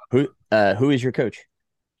 idea. who is your coach?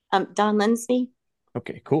 Don Lindsay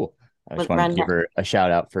Okay, cool. I just would wanted to run give that. her a shout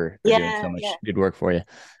out for doing so Yeah, yeah. much good work for you.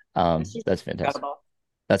 She's That's fantastic. incredible.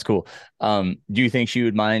 That's cool. Do you think she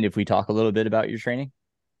would mind if we talk a little bit about your training?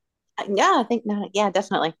 Yeah, I think no, yeah,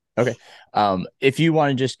 definitely. Okay. If you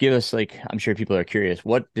want to just give us, like, I'm sure people are curious,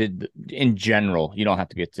 what did, in general, you don't have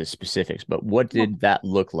to get to specifics, but what Yeah. did that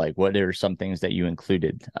look like? What are some things that you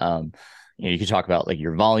included? You could talk about like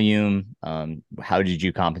your volume. How did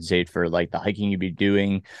you compensate for like the hiking you'd be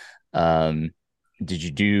doing? Um, did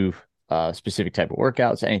you do specific type of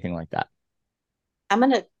workouts, anything like that? I'm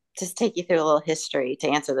gonna just take you through a little history to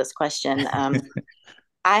answer this question.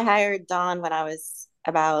 I hired Don when I was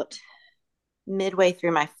about midway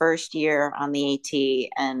through my first year on the AT,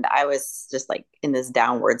 and I was just like in this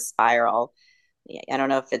downward spiral. I don't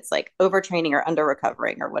know if it's like overtraining or under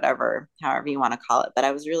recovering or whatever, however you want to call it, but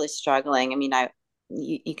I was really struggling. I mean,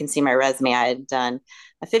 you can see my resume. I had done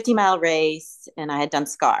a 50-mile race and I had done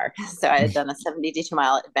SCAR. So I had done a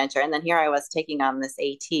 72-mile adventure. And then here I was taking on this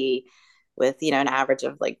AT with, an average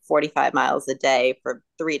of like 45 miles a day for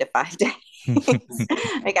 3 to 5 days.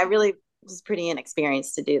 Like I really was pretty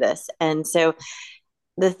inexperienced to do this. And so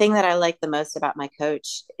the thing that I like the most about my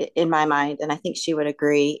coach in my mind, and I think she would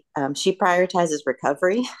agree, she prioritizes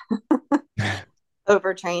recovery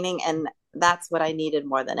over training. And that's what I needed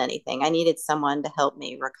more than anything. I needed someone to help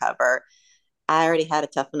me recover. I already had a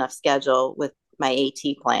tough enough schedule with my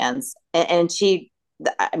AT plans. And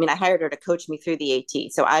I hired her to coach me through the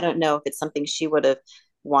AT. So I don't know if it's something she would have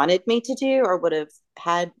wanted me to do or would have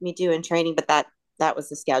had me do in training, but that was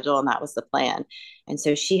the schedule and that was the plan. And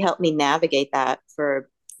so she helped me navigate that for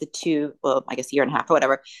I guess year and a half or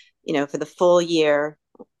whatever, for the full year,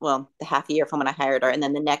 well, the half year from when I hired her, and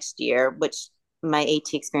then the next year, which my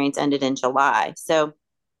AT experience ended in July. So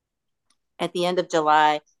at the end of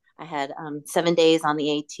July, I had 7 days on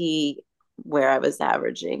the AT where I was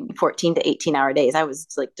averaging 14 to 18-hour days. I was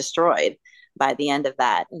like destroyed by the end of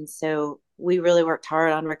that. And so we really worked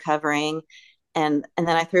hard on recovering. And then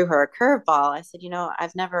I threw her a curveball. I said,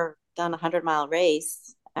 I've never done a 100-mile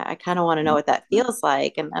race. I kind of want to know what that feels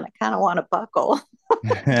like. And I kind of want to buckle.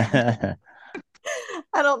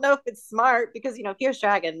 I don't know if it's smart because, Fierce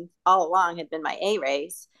Dragon all along had been my A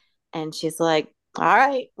race. And she's like, all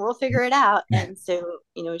right, we'll figure it out. And so,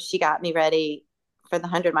 she got me ready for the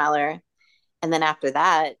 100-miler. And then after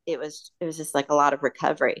that, it was just like a lot of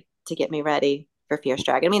recovery to get me ready for Fierce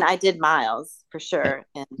Dragon. I mean, I did miles for sure.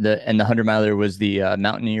 And The 100 miler was the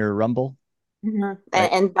Mountaineer Rumble, Mhm.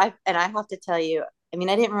 right? and I have to tell you, I mean,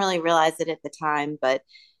 I didn't really realize it at the time, but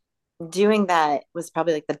doing that was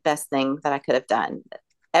probably like the best thing that I could have done.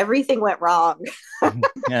 Everything went wrong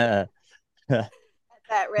Yeah. at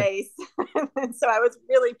that race. And so I was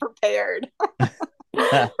really prepared.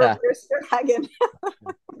 for Fierce Dragon.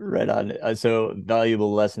 Right on. So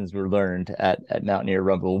valuable lessons were learned at Mountaineer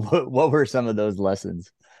Rumble. What were some of those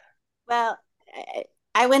lessons? Well,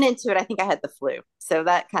 I went into it. I think I had the flu, so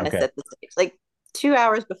that kind of Okay. set the stage. Like 2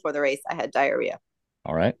 hours before the race, I had diarrhea,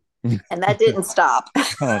 All right. and that didn't stop.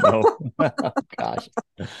 Oh no. Gosh.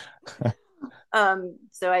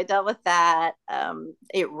 So I dealt with that.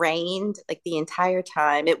 It rained like the entire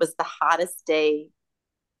time. It was the hottest day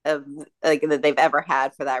of like that they've ever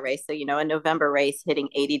had for that race. So a November race hitting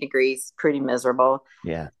 80 degrees, pretty miserable.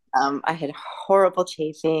 Yeah. I had horrible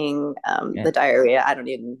chafing, Yeah. the diarrhea. I don't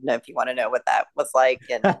even know if you want to know what that was like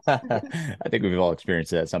and I think we've all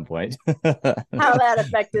experienced it at some point. how that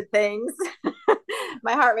affected things.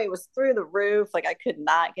 My heart rate was through the roof. Like I could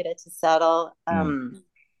not get it to settle. Mm.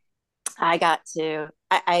 I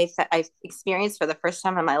experienced for the first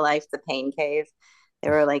time in my life the pain cave.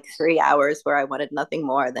 There were like 3 hours where I wanted nothing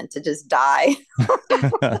more than to just die and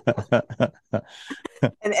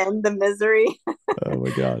end the misery. Oh my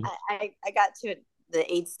God. I got to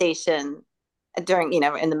the aid station during,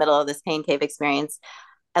 in the middle of this pain cave experience.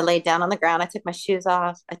 I laid down on the ground. I took my shoes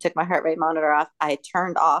off. I took my heart rate monitor off. I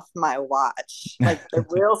turned off my watch, like the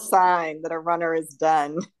real sign that a runner is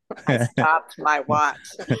done. I stopped my watch.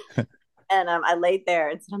 And I laid there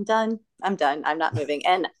and said, I'm done. I'm done. I'm not moving.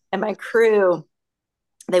 And my crew,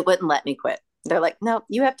 they wouldn't let me quit. They're like, no,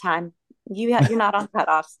 you have time. You're not on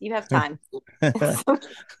cutoffs. You have time. So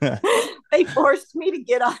they forced me to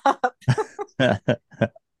get up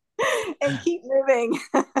and keep moving.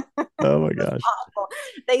 Oh my gosh. Awful.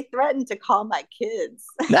 They threatened to call my kids.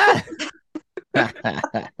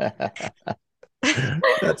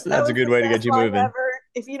 That's a good way to get you moving. Ever.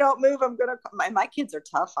 If you don't move, I'm gonna. My kids are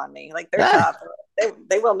tough on me. Like they're tough.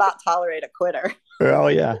 They will not tolerate a quitter. Oh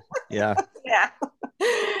yeah, yeah, yeah.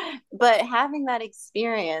 But having that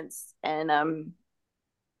experience and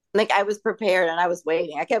like I was prepared and I was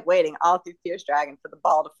waiting. I kept waiting all through Fierce Dragon for the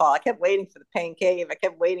ball to fall. I kept waiting for the pain cave. I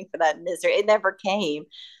kept waiting for that misery. It never came.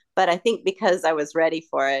 But I think because I was ready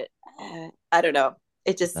for it, I don't know.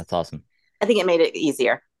 It just, that's awesome. I think it made it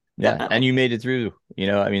easier. Yeah, definitely. And you made it through.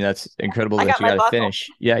 I mean, that's incredible that you got to finish.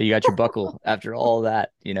 Yeah, you got your buckle after all that.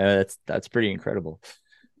 That's pretty incredible.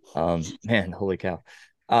 Man, holy cow.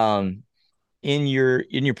 In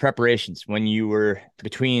your preparations when you were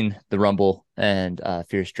between the Rumble and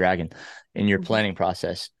Fierce Dragon in your planning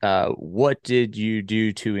process, what did you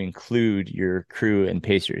do to include your crew and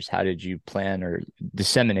pacers? How did you plan or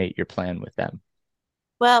disseminate your plan with them?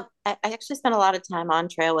 Well, I actually spent a lot of time on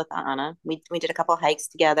trail with Anna. We did a couple hikes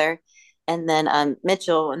together, and then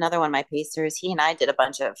Mitchell, another one of my pacers, he and I did a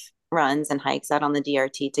bunch of runs and hikes out on the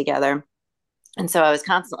DRT together. And so I was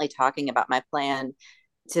constantly talking about my plan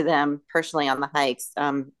to them personally on the hikes.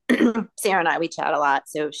 Cera and I, we chat a lot,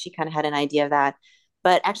 so she kind of had an idea of that.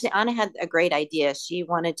 But actually, Anna had a great idea. She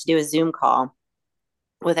wanted to do a Zoom call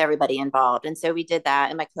with everybody involved. And so we did that.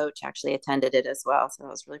 And my coach actually attended it as well. So it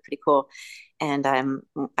was really pretty cool. And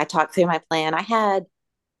I talked through my plan.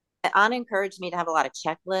 Anna encouraged me to have a lot of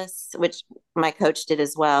checklists, which my coach did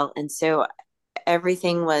as well. And so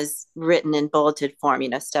everything was written in bulleted form,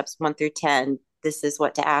 steps 1 through 10. This is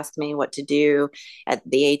what to ask me, what to do at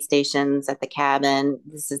the aid stations, at the cabin.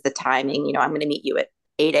 This is the timing. I'm going to meet you at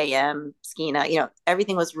 8 a.m. Skeena.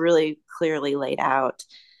 Everything was really clearly laid out.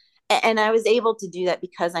 And I was able to do that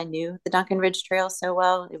because I knew the Duncan Ridge Trail so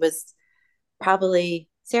well. It was probably,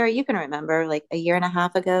 Cera, you can remember, like a year and a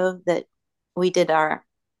half ago that we did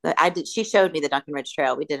she showed me the Duncan Ridge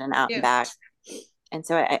Trail. We did an out and back. And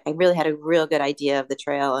so I really had a real good idea of the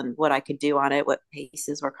trail and what I could do on it, what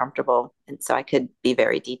paces were comfortable. And so I could be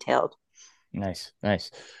very detailed. Nice.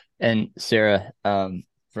 And Cera,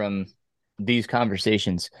 from these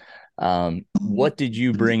conversations, what did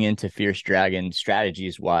you bring into Fierce Dragon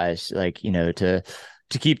strategies wise, like, to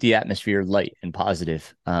keep the atmosphere light and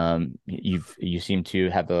positive? You seem to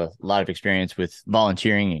have a lot of experience with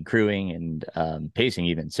volunteering and crewing and pacing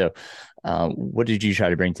even. So what did you try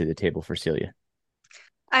to bring to the table for Celia?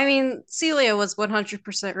 I mean, Celia was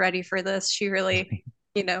 100% ready for this. She really,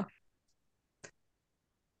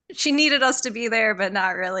 she needed us to be there, but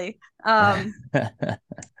not really.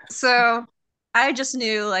 So I just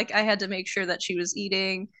knew like I had to make sure that she was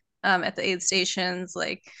eating at the aid stations.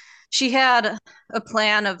 Like she had a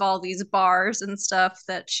plan of all these bars and stuff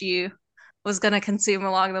that she was going to consume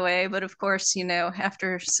along the way. But of course,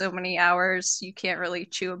 after so many hours, you can't really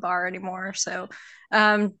chew a bar anymore. So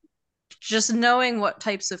just knowing what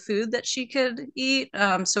types of food that she could eat.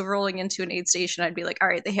 So rolling into an aid station, I'd be like, all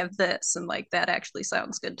right, they have this. And like, that actually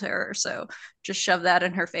sounds good to her. So just shove that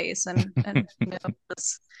in her face and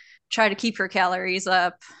just try to keep her calories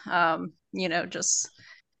up. just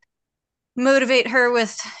motivate her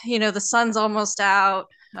with, the sun's almost out.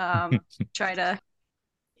 Try to,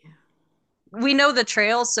 we know the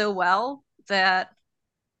trail so well that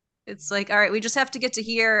it's like, all right, we just have to get to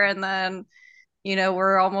here and then,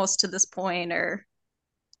 we're almost to this point or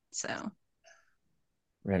so.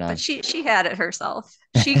 Right But on. she had it herself.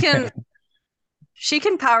 She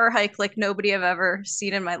can power hike like nobody I've ever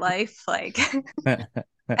seen in my life. Like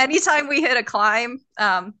anytime we hit a climb,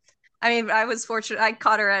 I mean, I was fortunate. I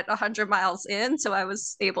caught her at 100 miles in, so I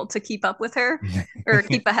was able to keep up with her or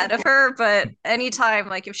keep ahead of her. But anytime,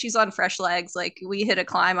 like if she's on fresh legs, like we hit a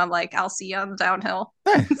climb, I'm like, I'll see you on the downhill.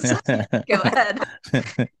 So, go ahead.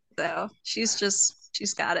 So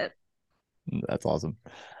she's got it. That's awesome.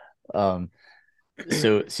 Um,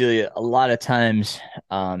 so Celia, a lot of times,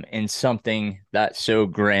 in something that's so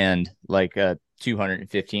grand, like a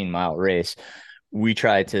 215-mile race, we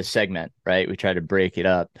try to segment, right? We try to break it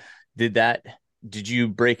up. Did that, did you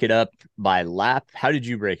break it up by lap? How did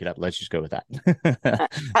you break it up? Let's just go with that.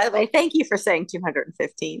 By the way, thank you for saying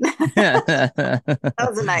 215. That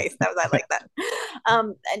was nice. I like that.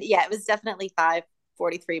 And yeah, it was definitely 5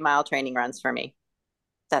 43-mile training runs for me.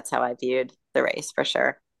 That's how I viewed the race for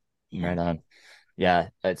sure. Yeah. Right on. Yeah,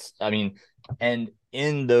 I mean, and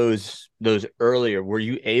in those earlier, were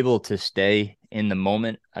you able to stay in the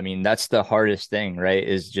moment? I mean, that's the hardest thing, right?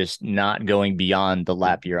 Is just not going beyond the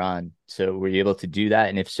lap you're on. So were you able to do that?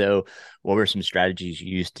 And if so, what were some strategies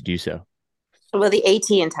you used to do so? Well, the AT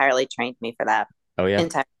entirely trained me for that. Oh yeah.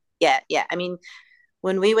 Entire, yeah, yeah. I mean,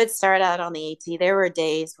 when we would start out on the AT, there were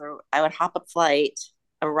days where I would hop a flight,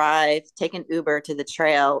 arrive, take an Uber to the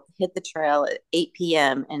trail, hit the trail at 8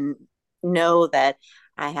 p.m., and know that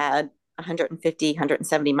I had 150,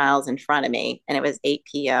 170 miles in front of me, and it was 8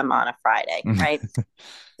 p.m. on a Friday, right?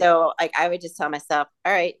 So like I would just tell myself,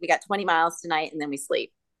 all right, we got 20 miles tonight, and then we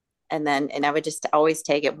sleep. And I would just always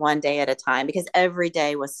take it one day at a time because every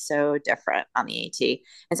day was so different on the AT.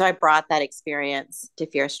 And so I brought that experience to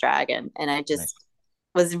Fierce Dragon, and I just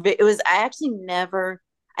Nice. I actually never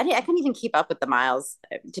I couldn't even keep up with the miles,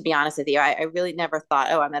 to be honest with you. I really never thought,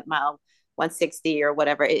 oh, I'm at mile 160 or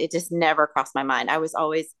whatever. It just never crossed my mind. I was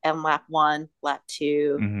always on lap one, lap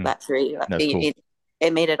two, Hmm. lap three, lap That's three. cool.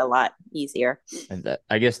 It made it a lot easier. And that,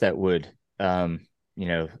 I guess that would,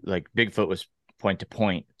 like Bigfoot was point to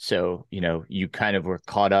point. So, you kind of were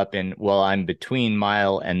caught up in, well, I'm between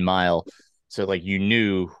mile and mile. So like you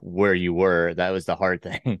knew where you were. That was the hard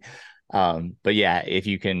thing. But yeah, if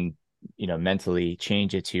you can, mentally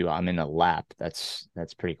change it to I'm in a lap, that's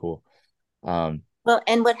pretty cool. Um, Well,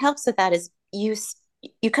 and what helps with that is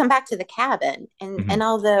you come back to the cabin, and mhm.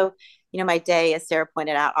 although my day, as Sarah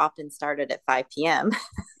pointed out, often started at 5 p.m.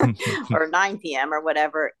 or 9 p.m. or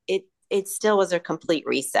whatever, it still was a complete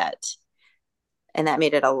reset, and that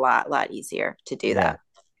made it a lot easier to do Yeah. that.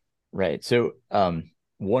 Right. So,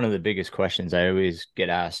 one of the biggest questions I always get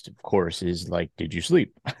asked, of course, is like, did you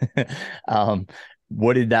sleep? Um,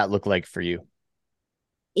 what did that look like for you?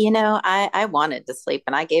 I wanted to sleep,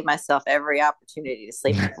 and I gave myself every opportunity to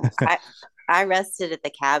sleep. I I rested at the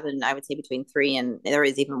cabin, I would say between three, and there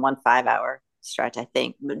was even one 5 hour stretch, I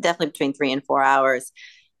think, but definitely between 3 and 4 hours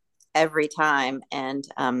every time. And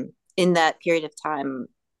in that period of time,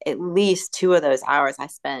 at least 2 of those hours I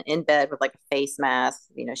spent in bed with like a face mask,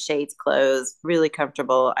 shades closed, really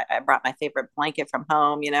comfortable. I brought my favorite blanket from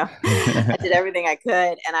home, I did everything I could,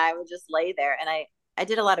 and I would just lay there. And I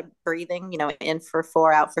did a lot of breathing, in for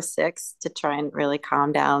four, out for six, to try and really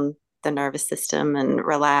calm down the nervous system and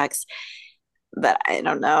relax. But I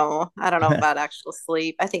don't know. I don't know about actual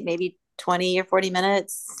sleep. I think maybe 20 or 40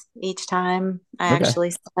 minutes each time I Okay.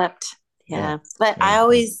 actually slept. Yeah. Yeah. But Very I important.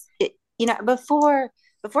 always,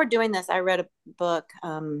 before doing this, I read a book,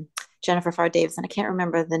 Jennifer Farr Davis, and I can't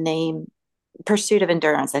remember the name. Pursuit of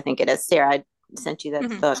Endurance, I think it is. Sarah, I sent you that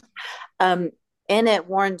Mhm. book. Um, in it,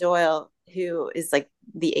 Warren Doyle, who is like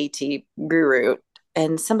the AT guru,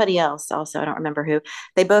 and somebody else also, I don't remember who,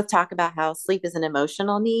 they both talk about how sleep is an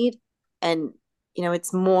emotional need. And,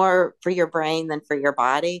 it's more for your brain than for your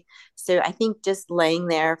body. So I think just laying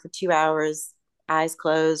there for 2 hours, eyes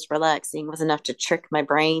closed, relaxing, was enough to trick my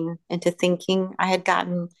brain into thinking I had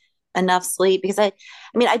gotten enough sleep, because I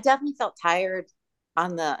mean, I definitely felt tired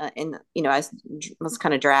on the in I was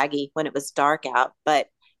kind of draggy when it was dark out, but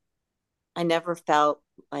I never felt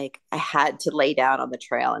like I had to lay down on the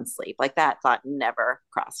trail and sleep. Like that thought never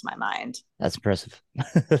crossed my mind. That's impressive.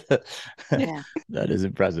 Yeah. That is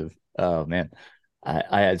impressive. Oh man.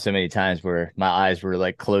 I had so many times where my eyes were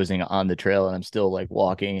like closing on the trail and I'm still like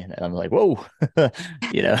walking and I'm like, whoa,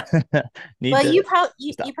 you know, need Well, to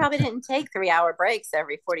you stop. probably didn't take 3 hour breaks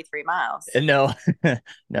every 43 miles. And no,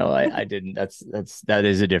 no, I didn't. That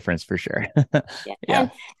is a difference for sure. Yeah. Yeah.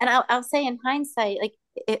 And I'll say in hindsight,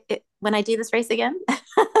 like when I do this race again,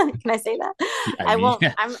 can I say that? I I mean, won't,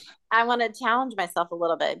 I want to challenge myself a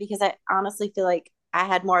little bit because I honestly feel like I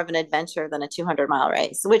had more of an adventure than a 200-mile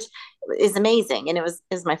race, which is amazing. And it was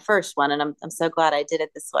my first one. And I'm so glad I did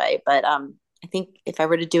it this way. But I think if I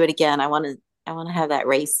were to do it again, I want to have that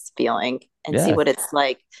race feeling and see yeah. what it's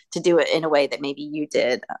like to do it in a way that maybe you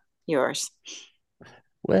did yours.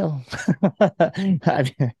 Well, I mean,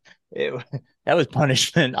 that was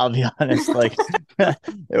punishment. I'll be honest. Like,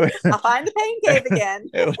 I'll find the pain cave again.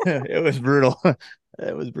 it was brutal.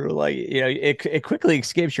 It was brutal. Like, it quickly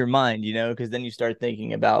escapes your mind, because then you start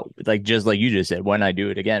thinking about like just like you just said, when I do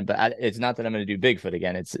it again. But it's not that I'm going to do Bigfoot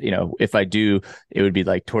again. It's if I do, it would be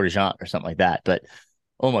like Tour de Jean or something like that. But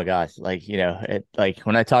oh my gosh, like it like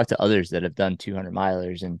when I talk to others that have done 200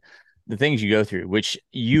 milers and the things you go through, which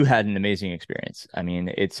you had an amazing experience. I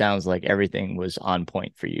mean, it sounds like everything was on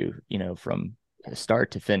point for you, from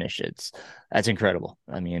start to finish. That's incredible.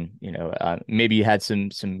 I mean, maybe you had some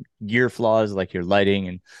gear flaws like your lighting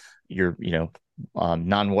and your,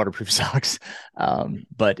 non-waterproof socks.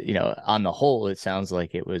 But on the whole, it sounds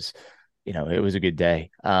like it was a good day.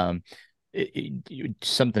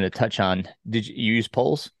 Something to touch on. Did you use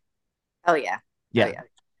poles? Oh yeah. Oh Yeah. yeah.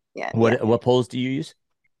 Yeah. Yeah. What poles do you use?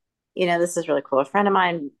 This is really cool. A friend of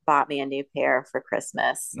mine bought me a new pair for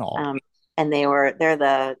Christmas. Oh, And they're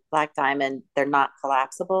the Black Diamond. They're not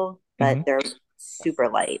collapsible, but hmm. they're super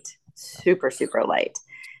light, super, super light.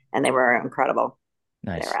 And they were incredible.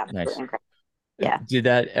 They were Nice, absolutely nice. incredible. Yeah. Did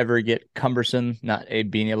that ever get cumbersome? Not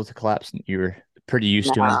being able to collapse. You were pretty used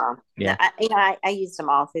No, to them. no, Yeah. I used them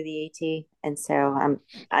all through the AT. And so I'm,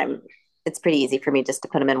 it's pretty easy for me just to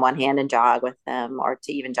put them in one hand and jog with them or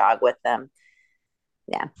to even jog with them.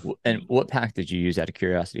 Yeah. And what pack did you use out of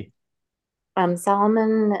curiosity?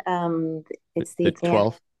 Solomon, it's the The advanced.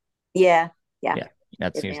 12? Yeah. Yeah. Yeah.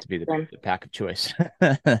 That seems to Advanced be the, one. the pack of choice.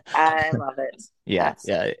 I love it. Yeah.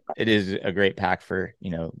 Absolutely. Yeah. It is a great pack for,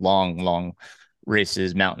 long, long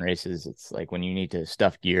races, mountain races. It's like when you need to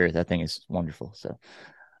stuff gear, that thing is wonderful. So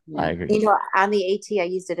Yeah. I agree. On the AT, I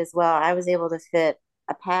used it as well. I was able to fit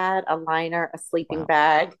a pad, a liner, a sleeping Wow.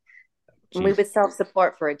 bag, and we Jeez. would self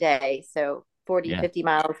support for a day. So 40, Yeah. 50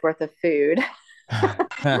 miles worth of food,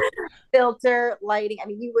 filter, lighting. I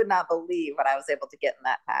mean, you would not believe what I was able to get in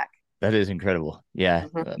that pack. That is incredible. Yeah.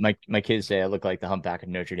 Mhm. My kids say I look like the humpback of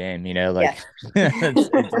Notre Dame, like Yes.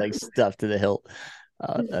 it's like stuff to the hilt.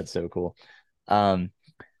 That's so cool. Um,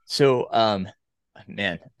 so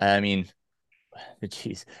man, I mean,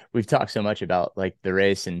 geez, we've talked so much about like the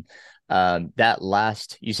race and that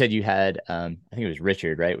last you said you had I think it was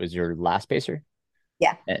Richard, right? Was your last pacer?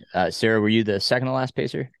 Yeah. Cera, were you the second to last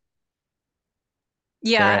pacer?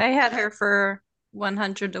 Is that Yeah, right? I had her for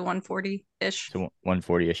 100 to 140-ish. So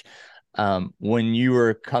 140-ish. When you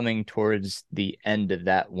were coming towards the end of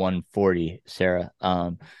that 140, Cera,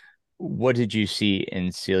 what did you see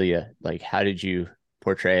in Celia? Like, how did you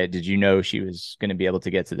portray it? Did you know she was going to be able to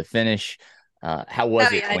get to the finish? How Oh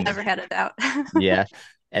was it yeah, I when never had a doubt. yeah.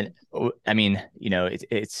 And I mean,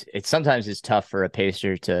 it's sometimes it's tough for a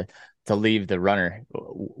pacer to leave the runner.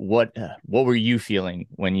 What were you feeling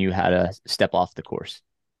when you had to step off the course?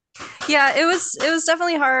 Yeah, it was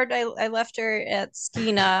definitely hard. I left her at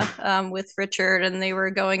Skeena with Richard, and they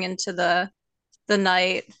were going into the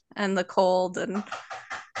night and the cold, and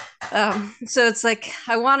so it's like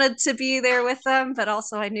I wanted to be there with them, but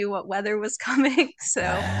also I knew what weather was coming. So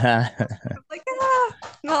I'm like,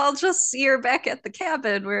 well, I'll just see her back at the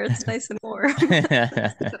cabin where it's nice and warm. But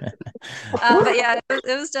yeah,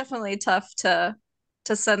 it was definitely tough to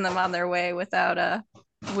send them on their way without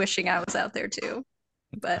wishing I was out there too.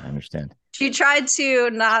 But I understand. she tried to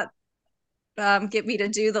not get me to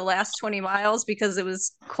do the last 20 miles because it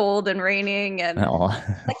was cold and raining and Oh,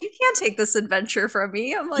 like you can't take this adventure from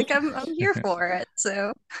me. I'm like I'm here for it.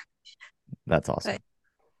 So that's but awesome.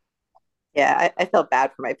 Yeah. I felt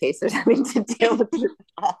bad for my pacers having to deal with this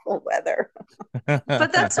awful weather.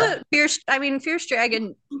 but that's what Fierce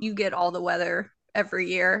Dragon, you get all the weather every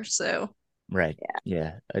year. So Right.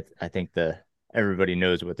 Yeah. I think everybody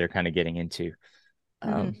knows what they're kind of getting into,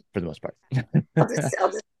 mhm. for the most part.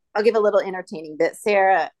 I'll give a little entertaining bit.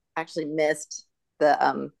 Sarah actually missed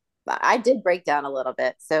I did break down a little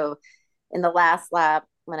bit. So in the last lap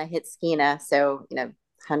when I hit Skeena, so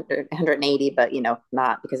 100, 180, but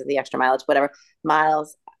not because of the extra mileage, whatever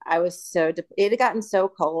miles, I was it had gotten so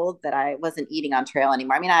cold that I wasn't eating on trail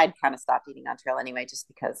anymore. I mean, I'd kind of stopped eating on trail anyway, just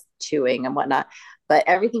because chewing and whatnot, but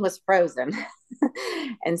everything was frozen.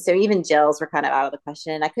 And so even gels were kind of out of the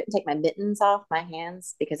question. I couldn't take my mittens off my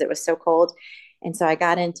hands because it was so cold. And so I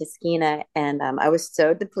got into Skeena, and I was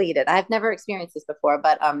so depleted. I've never experienced this before,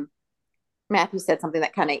 but Matthew said something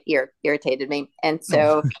that kind of irritated me. And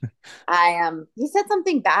so he said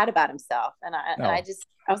something bad about himself. No.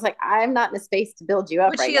 I was like, I'm not in a space to build you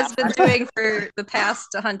up Which right he now. has been doing for the past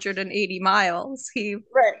 180 miles. He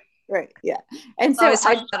Right. Yeah. And so always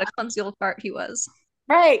talking about a clumsy old fart he was.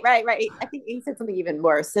 right. I think he said something even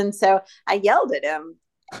worse. And so I yelled at him.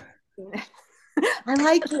 I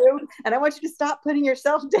like you, and I want you to stop putting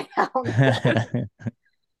yourself down.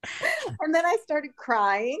 And then I started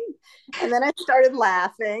crying, and then I started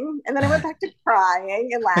laughing, and then I went back to crying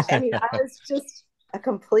and laughing. I mean, I was just a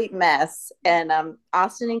complete mess. And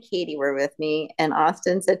Austin and Katie were with me, and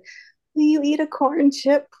Austin said, "Will you eat a corn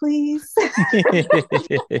chip, please?"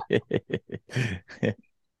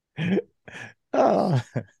 Oh,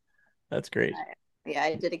 that's great. Yeah,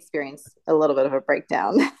 I did experience a little bit of a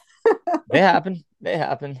breakdown. They happen. They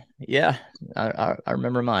happen. Yeah, I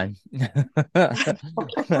remember mine.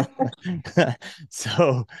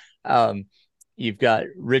 So, you've got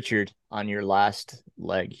Richard on your last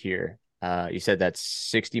leg here. You said that's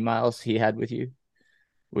 60 miles he had with you,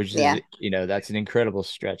 which Yeah, is, that's an incredible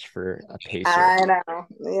stretch for a pacer. I know.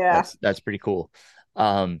 Yeah, That's pretty cool.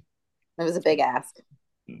 Um, it was a big ask.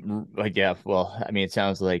 like, yeah, well, I mean, it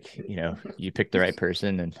sounds like, you picked the right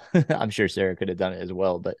person, and I'm sure Cera could have done it as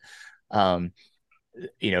well. But, um,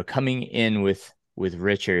 coming in with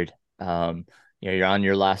Richard, you're on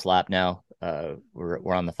your last lap now.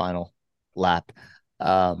 We're on the final lap.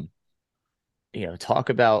 Um, talk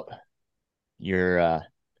about your,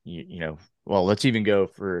 well, let's even go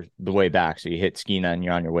for the way back. So you hit Skeena and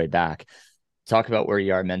you're on your way back. Talk about where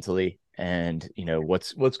you are mentally, and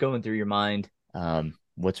what's going through your mind.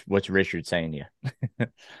 What's Richard saying to you?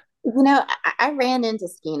 I ran into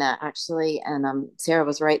Skeena actually, and Cera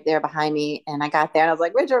was right there behind me. And I got there, and I was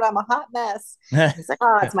like, "Richard, I'm a hot mess." He's like,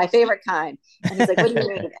 "Oh, it's my favorite kind." And he's like, "What do you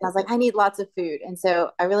need?" And I was like, "I need lots of food." And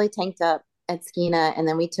so I really tanked up at Skeena, and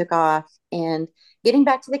then we took off. And getting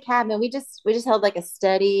back to the cabin, we just held like a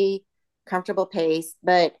steady, comfortable pace.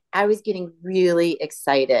 But I was getting really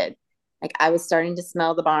excited. Like I was starting to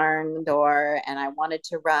smell the barn door, and I wanted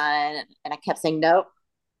to run, and I kept saying, "Nope,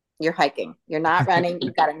 you're hiking. You're not running.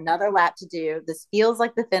 You've got another lap to do. This feels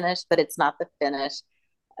like the finish, but it's not the finish.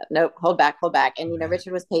 Nope, hold back, hold back." And,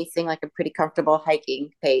 Richard was pacing like a pretty comfortable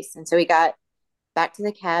hiking pace. And so we got back to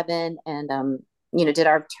the cabin, and, did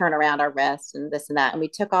our turnaround, our rest, and this and that. And we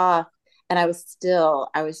took off. And I was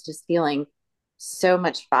just feeling so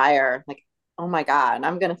much fire. Like, oh my God,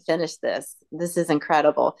 I'm going to finish this. This is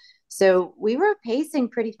incredible. So we were pacing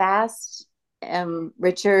pretty fast.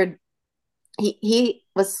 Richard, he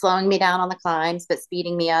was slowing me down on the climbs, but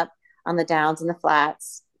speeding me up on the downs and the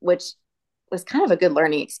flats, which was kind of a good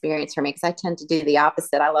learning experience for me because I tend to do the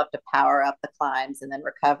opposite. I love to power up the climbs and then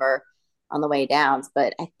recover on the way downs.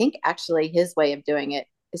 But I think actually his way of doing it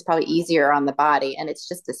is probably easier on the body, and it's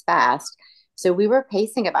just as fast. So we were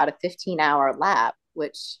pacing about a 15-hour lap,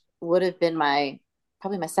 which would have been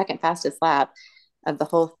probably my second fastest lap of the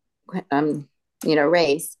whole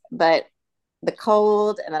race. But the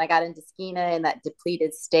cold, and then I got into Skeena in that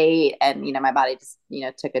depleted state, and my body just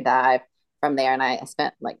took a dive from there. And I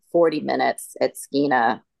spent like 40 minutes at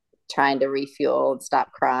Skeena trying to refuel and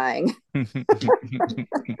stop crying.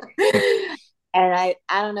 And I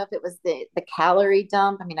don't know if it was the calorie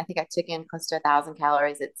dump. I mean, I think I took in close to 1,000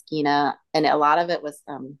 calories at Skeena, and a lot of it was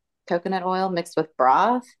coconut oil mixed with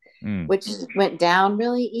broth, which went down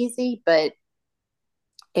really easy, but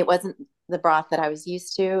it wasn't the broth that I was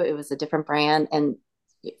used to. It was a different brand. And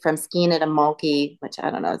from Skeena to Mulkey, which I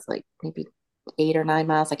don't know, it's like maybe 8 or 9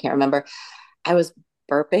 miles. I can't remember. I was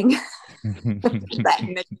burping that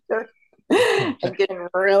mixture and getting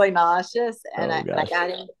really nauseous. And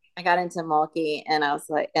I got into Mulkey, and I was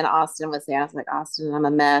like, and Austin was there. I was like, "Austin, I'm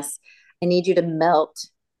a mess. I need you to melt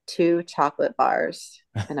 2 chocolate bars,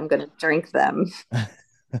 and I'm going to drink them."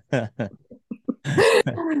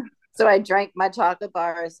 So I drank my chocolate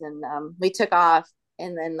bars, and we took off.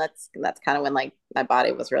 And then that's kind of when like my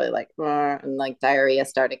body was really like, and like diarrhea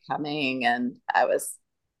started coming, and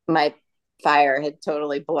my fire had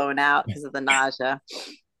totally blown out because of the nausea.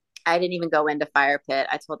 I didn't even go into fire pit.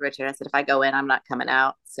 I told Richard, I said, "If I go in, I'm not coming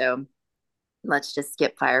out. So let's just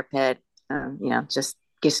skip fire pit. Just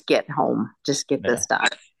get home, just get this done."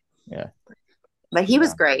 Yeah. But he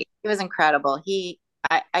was great. He was incredible.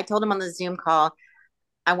 I told him on the Zoom call,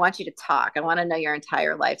 I want you to talk. I want to know your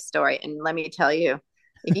entire life story. And let me tell you,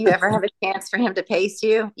 if you ever have a chance for him to pace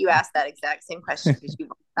you, you ask that exact same question because you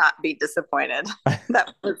will not be disappointed.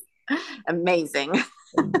 That was amazing.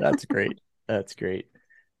 That's great. That's great.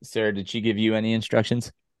 Cera, did she give you any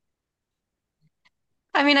instructions?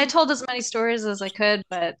 I mean, I told as many stories as I could,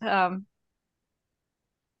 but other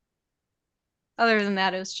than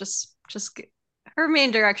that, it was her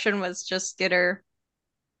main direction was just get her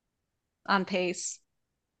on pace,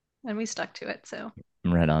 and we stuck to it. So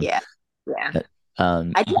Right on. Yeah. Yeah. Uh,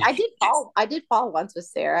 Um, I did fall once with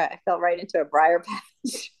Cera. I fell right into a briar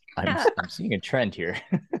patch. I'm seeing a trend here.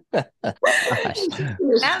 Gosh.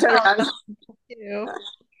 that felt too.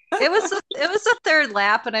 It was the third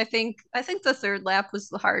lap, and I think the third lap was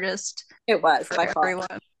the hardest It was for by far. everyone.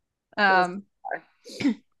 It was Um,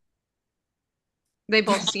 they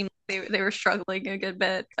both seemed they were struggling a good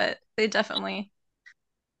bit, but they definitely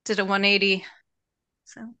did a 180.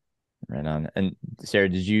 So Right on. And Cera,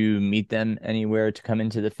 did you meet them anywhere to come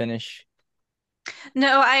into the finish?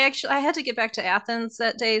 no, I had to get back to Athens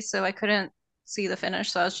that day, so I couldn't see the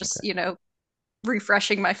finish. So I was just,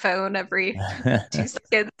 refreshing my phone every 2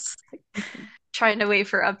 seconds, trying to wait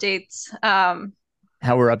for updates.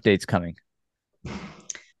 How were updates coming?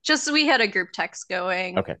 Just we had a group text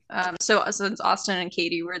going. Okay. So since Austin and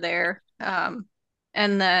Katie were there, and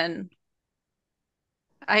then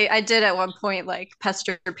I did at one point like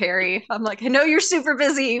pester Perry. I'm like, I know you're super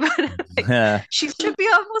busy, but she should be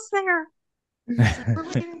almost there.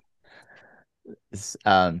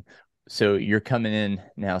 Um, so you're coming in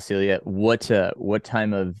now, Celia. What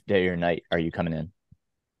time of day or night are you coming in?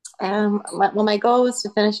 Well, my goal was to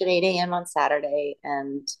finish at 8 a.m. on Saturday,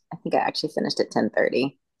 and I think I actually finished at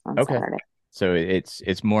 10:30 on Okay. Saturday. So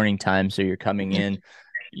it's morning time, so you're coming in,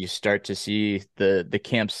 you start to see the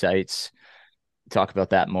campsites. Talk about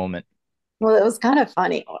that moment. Well, it was kind of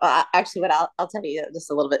funny. Actually, what I'll tell you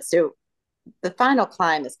just a little bit. So the final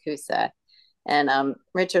climb is Kusa, and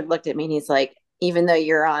Richard looked at me and he's like, even though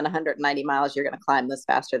you're on 190 miles, you're going to climb this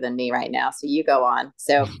faster than me right now. So you go on.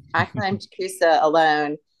 So I climbed Kusa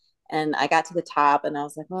alone, and I got to the top, and I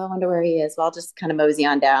was like, well, I wonder where he is. Well, I'll just kind of mosey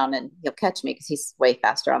on down, and he'll catch me because he's way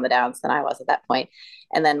faster on the downs than I was at that point.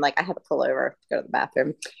 And then like I had to pull over to go to the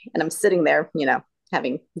bathroom, and I'm sitting there,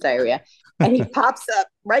 having diarrhea. And he pops up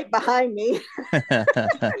right behind me. He's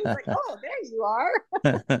like, oh, there you are.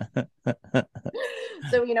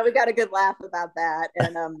 So, we got a good laugh about that.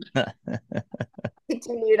 And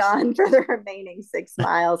continued on for the remaining 6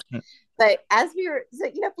 miles. But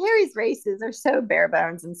Perry's races are so bare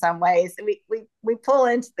bones in some ways. We pull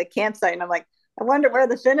into the campsite, and I'm like, I wonder where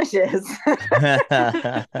the finish is.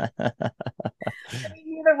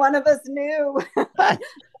 Neither one of us knew.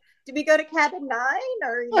 Do we go to cabin 9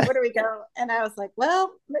 or where do we go? And I was like,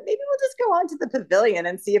 well, maybe we'll just go on to the pavilion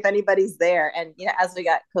and see if anybody's there. And as we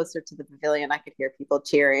got closer to the pavilion, I could hear people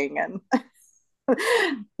cheering, and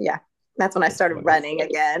yeah, that's when I started running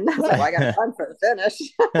again. I was like, well, I got to run for the finish.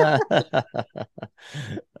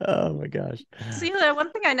 Oh my gosh. Celia,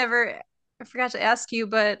 one thing I forgot to ask you,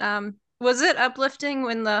 but was it uplifting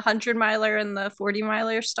when the 100-miler and the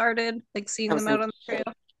 40-miler started, like seeing them out on the trail?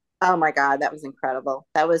 Oh my God, that was incredible.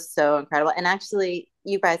 That was so incredible. And actually,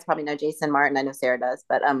 you guys probably know Jason Martin. I know Cera does,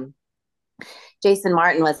 but Jason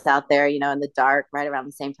Martin was out there, in the dark right around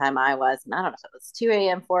the same time I was. And I don't know if it was 2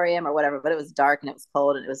 a.m., 4 a.m. or whatever, but it was dark and it was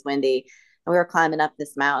cold and it was windy. And we were climbing up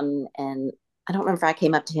this mountain, and I don't remember if I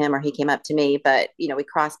came up to him or he came up to me, but we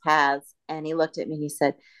crossed paths, and he looked at me and he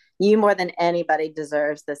said, you more than anybody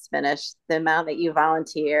deserves this finish. The amount that you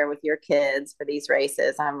volunteer with your kids for these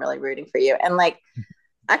races, I'm really rooting for you. And like,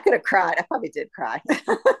 I could have cried. I probably did cry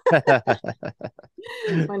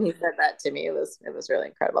when he said that to me. It was really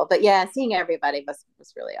incredible. But yeah, seeing everybody was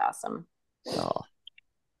really awesome. Oh,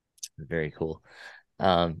 very cool.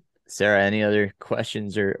 Cera, any other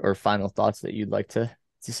questions or final thoughts that you'd like to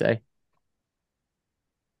say?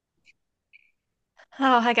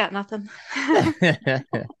 Oh, I got nothing.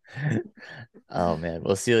 Oh man.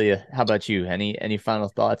 Well, Celia, how about you? Any final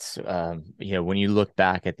thoughts? When you look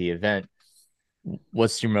back at the event,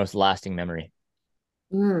 what's your most lasting memory?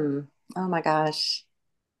 Oh my gosh.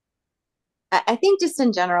 I think just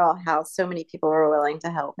in general, how so many people were willing to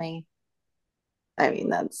help me. I mean,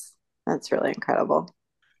 that's really incredible.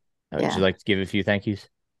 Would you like to give a few thank yous?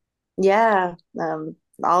 Yeah.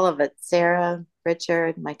 All of it. Cera,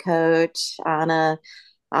 Richard, my coach, Anna,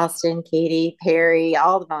 Austin, Katie, Perry,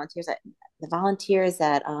 all the volunteers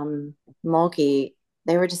at Mulkey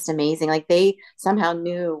they were just amazing. Like they somehow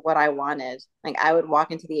knew what I wanted. Like I would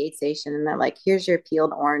walk into the aid station and they're like, here's your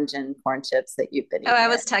peeled orange and corn chips that you've been Oh, I eating.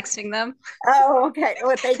 was texting them. Oh, okay.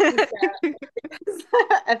 Well, thank you, Sarah.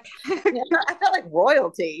 I felt like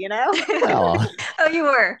royalty, you know? Oh, Oh, you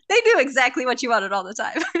were. They knew exactly what you wanted all the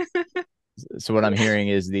time. so what I'm hearing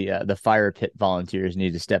is the fire pit volunteers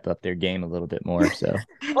need to step up their game a little bit more. So,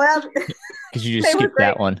 Well, because you just they were skipped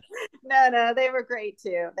that great. one. No, they were great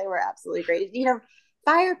too. They were absolutely great. You know,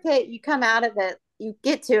 fire pit, you come out of it, you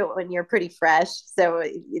get to it when you're pretty fresh. So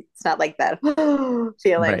it's not like that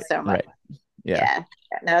feeling Right, so much. right. Yeah.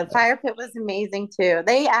 No, the fire pit was amazing too.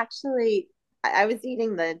 They actually, I was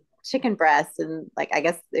eating the chicken breast and like, I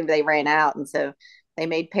guess they ran out. And so they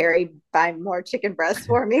made Perry buy more chicken breasts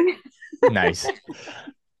for me. Nice.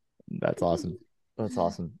 That's awesome. That's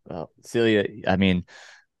awesome. Well, Celia, I mean,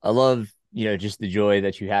 I love, just the joy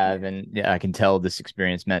that you have. And yeah, I can tell this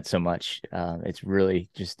experience meant so much. It's really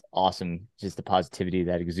just awesome. Just the positivity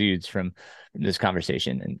that exudes from this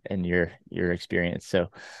conversation and your experience.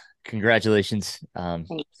 So congratulations,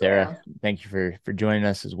 Cera. Thank you for joining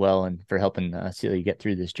us as well. And for helping Celia get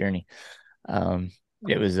through this journey.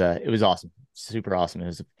 It was awesome. Super awesome. It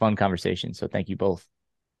was a fun conversation. So thank you both.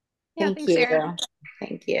 Yeah, Thank thanks, you. Sarah.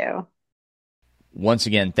 Thank you. Once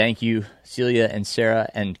again, thank you, Celia and Cera,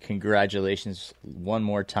 and congratulations one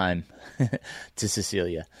more time to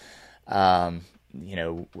Cecilia. I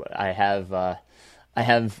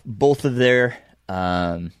have both of their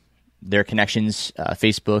connections,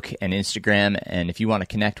 Facebook and Instagram, and if you want to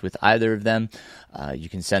connect with either of them, you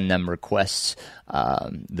can send them requests.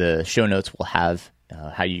 The show notes will have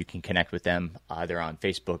how you can connect with them either on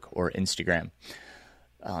Facebook or Instagram.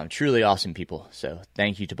 Truly awesome people, so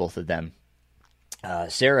thank you to both of them.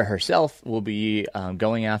 Cera herself will be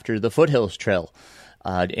going after the Foothills Trail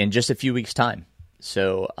in just a few weeks' time.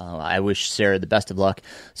 So I wish Cera the best of luck.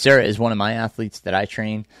 Cera is one of my athletes that I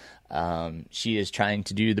train. She is trying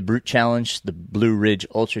to do the Brute Challenge, the Blue Ridge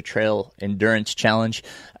Ultra Trail Endurance Challenge,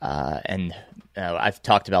 and I've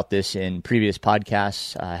talked about this in previous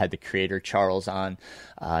podcasts. I had the creator Charles on.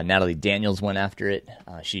 Natalie Daniels went after it.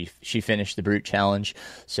 She finished the Brute Challenge,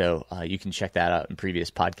 so you can check that out in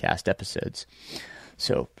previous podcast episodes.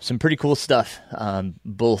 So some pretty cool stuff.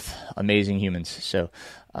 Both amazing humans. So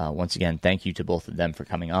once again, thank you to both of them for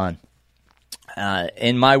coming on.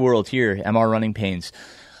 In my world here, MR Running Pains,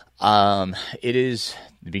 it is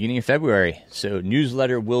the beginning of February, so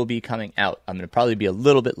newsletter will be coming out. I'm going to probably be a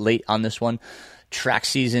little bit late on this one. Track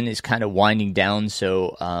season is kind of winding down,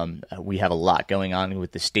 so we have a lot going on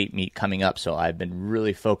with the state meet coming up, so I've been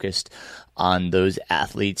really focused on those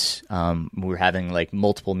athletes. We're having like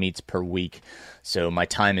multiple meets per week, so my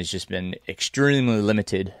time has just been extremely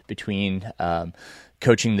limited between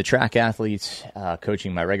coaching the track athletes,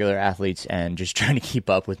 coaching my regular athletes, and just trying to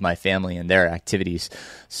keep up with my family and their activities,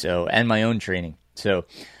 and my own training. So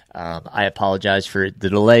I apologize for the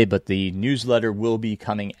delay, but the newsletter will be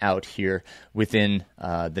coming out here within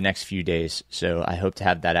the next few days. So I hope to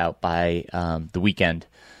have that out by the weekend.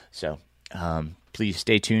 So please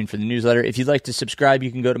stay tuned for the newsletter. If you'd like to subscribe,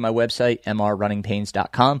 you can go to my website,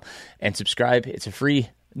 mrrunningpains.com, and subscribe. It's a free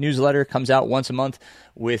newsletter, comes out once a month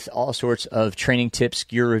with all sorts of training tips,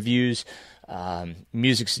 gear reviews,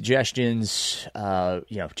 music suggestions,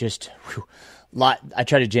 just lot. I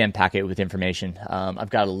try to jam pack it with information. I've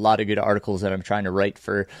got a lot of good articles that I'm trying to write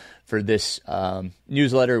for this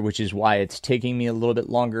newsletter, which is why it's taking me a little bit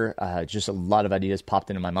longer. Just a lot of ideas popped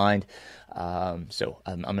into my mind. So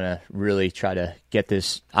I'm going to really try to get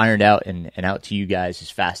this ironed out and out to you guys as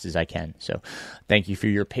fast as I can. So thank you for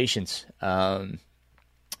your patience.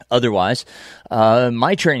 Otherwise,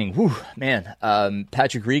 my training,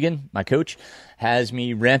 Patrick Regan, my coach, has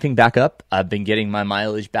me ramping back up. I've been getting my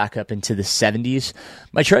mileage back up into the 70s.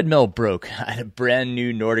 My treadmill broke. I had a brand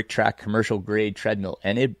new Nordic Track commercial grade treadmill,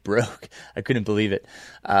 and it broke. I couldn't believe it.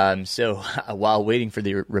 So while waiting for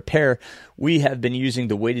the repair, we have been using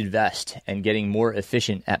the weighted vest and getting more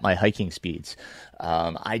efficient at my hiking speeds.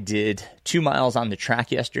 I did 2 miles on the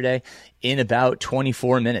track yesterday in about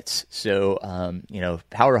 24 minutes. So,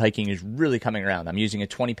 power hiking is really coming around. I'm using a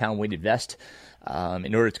 20-pound weighted vest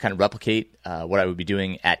in order to kind of replicate what I would be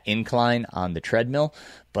doing at incline on the treadmill.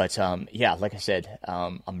 But like I said,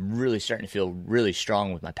 I'm really starting to feel really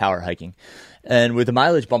strong with my power hiking. And with the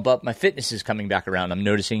mileage bump up, my fitness is coming back around. I'm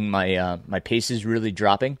noticing my pace is really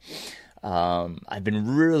dropping. I've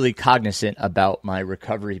been really cognizant about my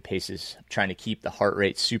recovery paces, trying to keep the heart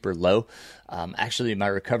rate super low. Actually, my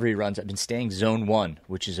recovery runs, I've been staying zone 1,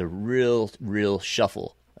 which is a real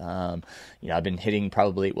shuffle. I've been hitting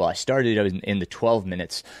I started I was in the 12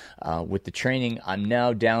 minutes with the training. I'm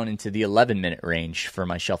now down into the 11-minute range for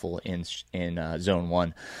my shuffle in zone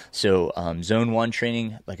 1. So zone 1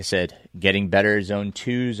 training, like I said, getting better. Zone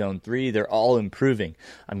 2, zone 3, they're all improving.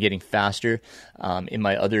 I'm getting faster in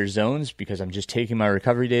my other zones because I'm just taking my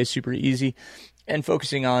recovery days super easy and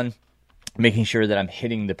focusing on making sure that I'm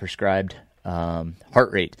hitting the prescribed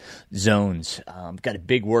heart rate zones. Got a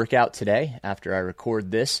big workout today after I record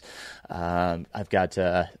this. I've got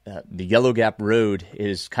the Yellow Gap Road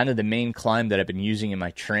is kind of the main climb that I've been using in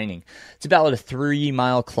my training. It's about a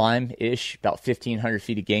 3-mile climb-ish, about 1,500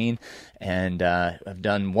 feet of gain, and I've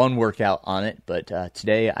done one workout on it, but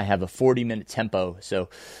today I have a 40-minute tempo, so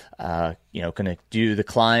going to do the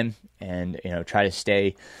climb and try to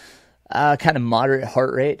stay kind of moderate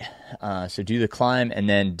heart rate. So do the climb and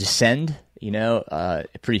then descend,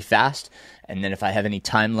 pretty fast. And then if I have any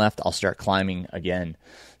time left, I'll start climbing again.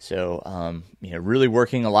 So, really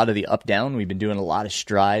working a lot of the up down. We've been doing a lot of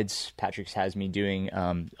strides. Patrick's has me doing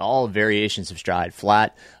all variations of stride,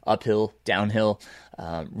 flat, uphill, downhill,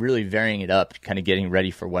 really varying it up, kind of getting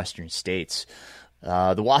ready for Western States.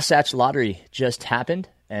 The Wasatch Lottery just happened,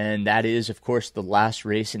 and that is, of course, the last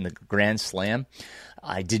race in the Grand Slam.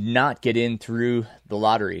 I did not get in through the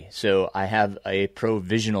lottery, so I have a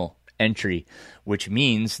provisional entry, which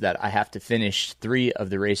means that I have to finish 3 of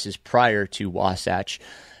the races prior to Wasatch,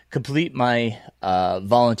 complete my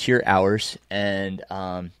volunteer hours, and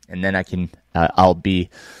then I can I'll be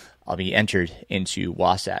entered into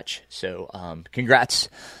Wasatch. So congrats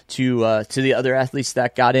to the other athletes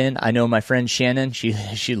that got in. I know my friend Shannon,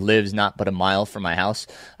 she lives not but a mile from my house.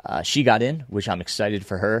 She got in, which I'm excited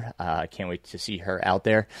for her. I can't wait to see her out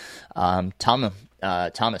there. Thomas,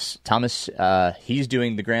 he's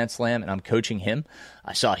doing the Grand Slam, and I'm coaching him.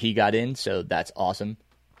 I saw he got in, so that's awesome.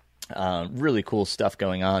 Really cool stuff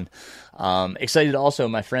going on. Excited also,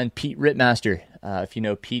 my friend Pete Rittmaster. If you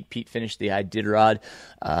know Pete finished the Iditarod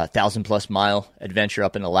 1,000+ mile adventure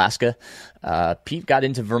up in Alaska. Pete got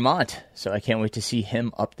into Vermont, so I can't wait to see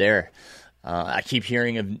him up there. I keep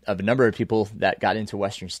hearing of a number of people that got into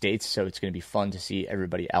Western States, so it's going to be fun to see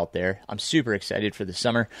everybody out there. I'm super excited for the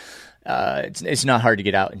summer. It's not hard to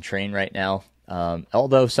get out and train right now.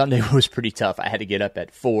 Although Sunday was pretty tough. I had to get up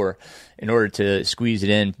at 4 in order to squeeze it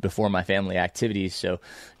in before my family activities. So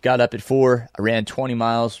got up at 4, I ran 20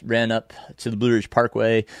 miles, ran up to the Blue Ridge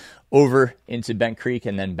Parkway, over into Bent Creek,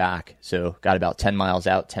 and then back. So got about 10 miles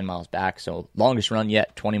out, 10 miles back. So longest run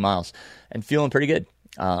yet, 20 miles, and feeling pretty good.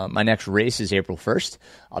 My next race is April 1st.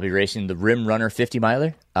 I'll be racing the Rim Runner 50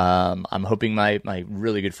 miler. I'm hoping my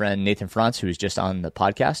really good friend Nathan Franz, who was just on the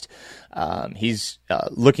podcast, he's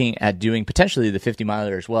looking at doing potentially the 50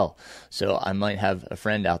 miler as well. So I might have a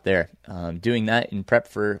friend out there doing that in prep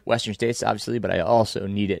for Western States, obviously, but I also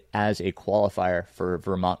need it as a qualifier for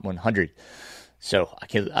Vermont 100. So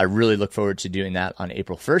I really look forward to doing that on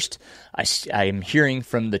April 1st. I am hearing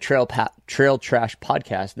from the Trail Trash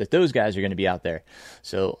podcast that those guys are going to be out there.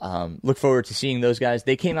 So look forward to seeing those guys.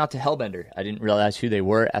 They came out to Hellbender. I didn't realize who they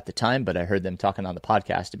were at the time, but I heard them talking on the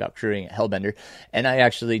podcast about crewing at Hellbender. And I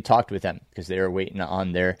actually talked with them because they were waiting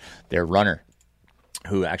on their runner,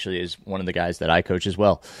 who actually is one of the guys that I coach as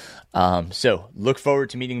well. So look forward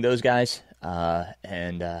to meeting those guys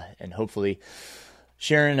and hopefully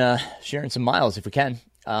sharing some miles if we can.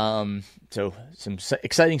 So some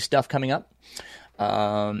exciting stuff coming up.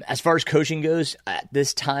 As far as coaching goes, at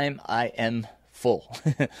this time I am full.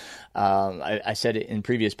 I said it in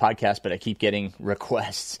previous podcasts, but I keep getting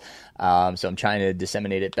requests. So I'm trying to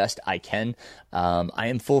disseminate it best I can. I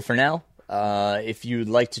am full for now. If you'd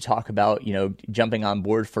like to talk about, jumping on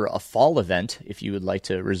board for a fall event, if you would like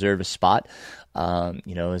to reserve a spot,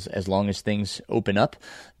 as long as things open up,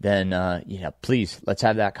 then, please, let's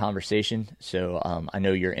have that conversation. So, I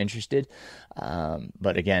know you're interested.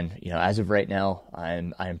 But again, as of right now,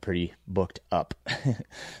 I'm pretty booked up.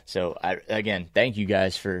 So again, thank you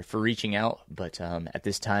guys for reaching out. But, at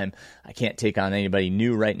this time, I can't take on anybody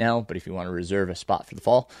new right now, but if you want to reserve a spot for the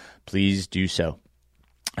fall, please do so.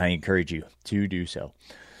 I encourage you to do so.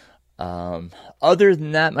 Other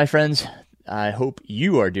than that, my friends, I hope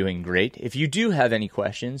you are doing great. If you do have any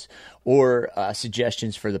questions or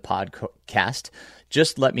suggestions for the podcast,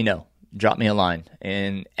 just let me know. Drop me a line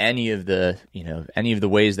in any of the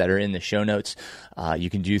ways that are in the show notes. You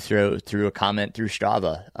can do through a comment through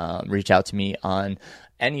Strava. Reach out to me on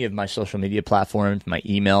any of my social media platforms, my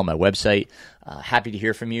email, my website. Happy to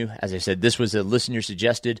hear from you. As I said, this was a listener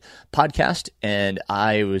suggested podcast, and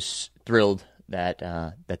I was thrilled that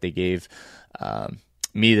they gave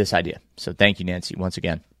me this idea. So thank you, Nancy, once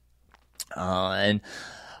again. And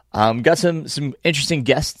Got some interesting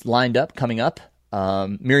guests lined up coming up.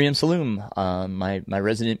 Miriam Saloom, my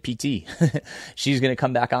resident PT, she's going to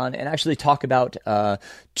come back on and actually talk about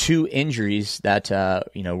two injuries that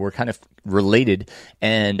were kind of related,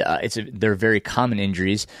 and they're very common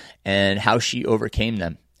injuries, and how she overcame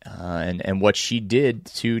them. And what she did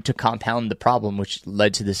to compound the problem, which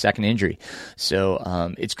led to the second injury.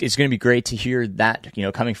 So it's going to be great to hear that,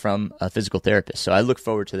 coming from a physical therapist. So I look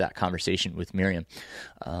forward to that conversation with Miriam.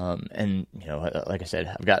 And like I said,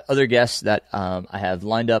 I've got other guests that I have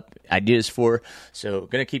lined up ideas for. So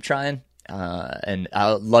going to keep trying. And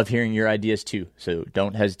I love hearing your ideas too. So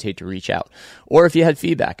don't hesitate to reach out. Or if you had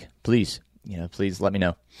feedback, please let me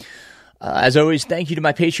know. As always, thank you to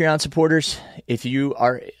my Patreon supporters. If you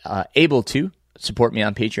are able to support me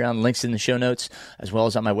on Patreon, links in the show notes, as well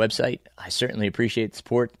as on my website. I certainly appreciate the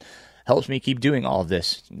support. Helps me keep doing all of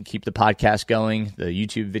this, keep the podcast going, the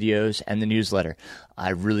YouTube videos, and the newsletter. I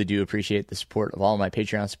really do appreciate the support of all my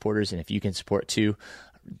Patreon supporters, and if you can support too,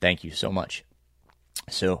 thank you so much.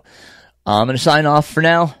 So I'm going to sign off for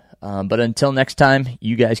now, but until next time,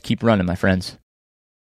 you guys keep running, my friends.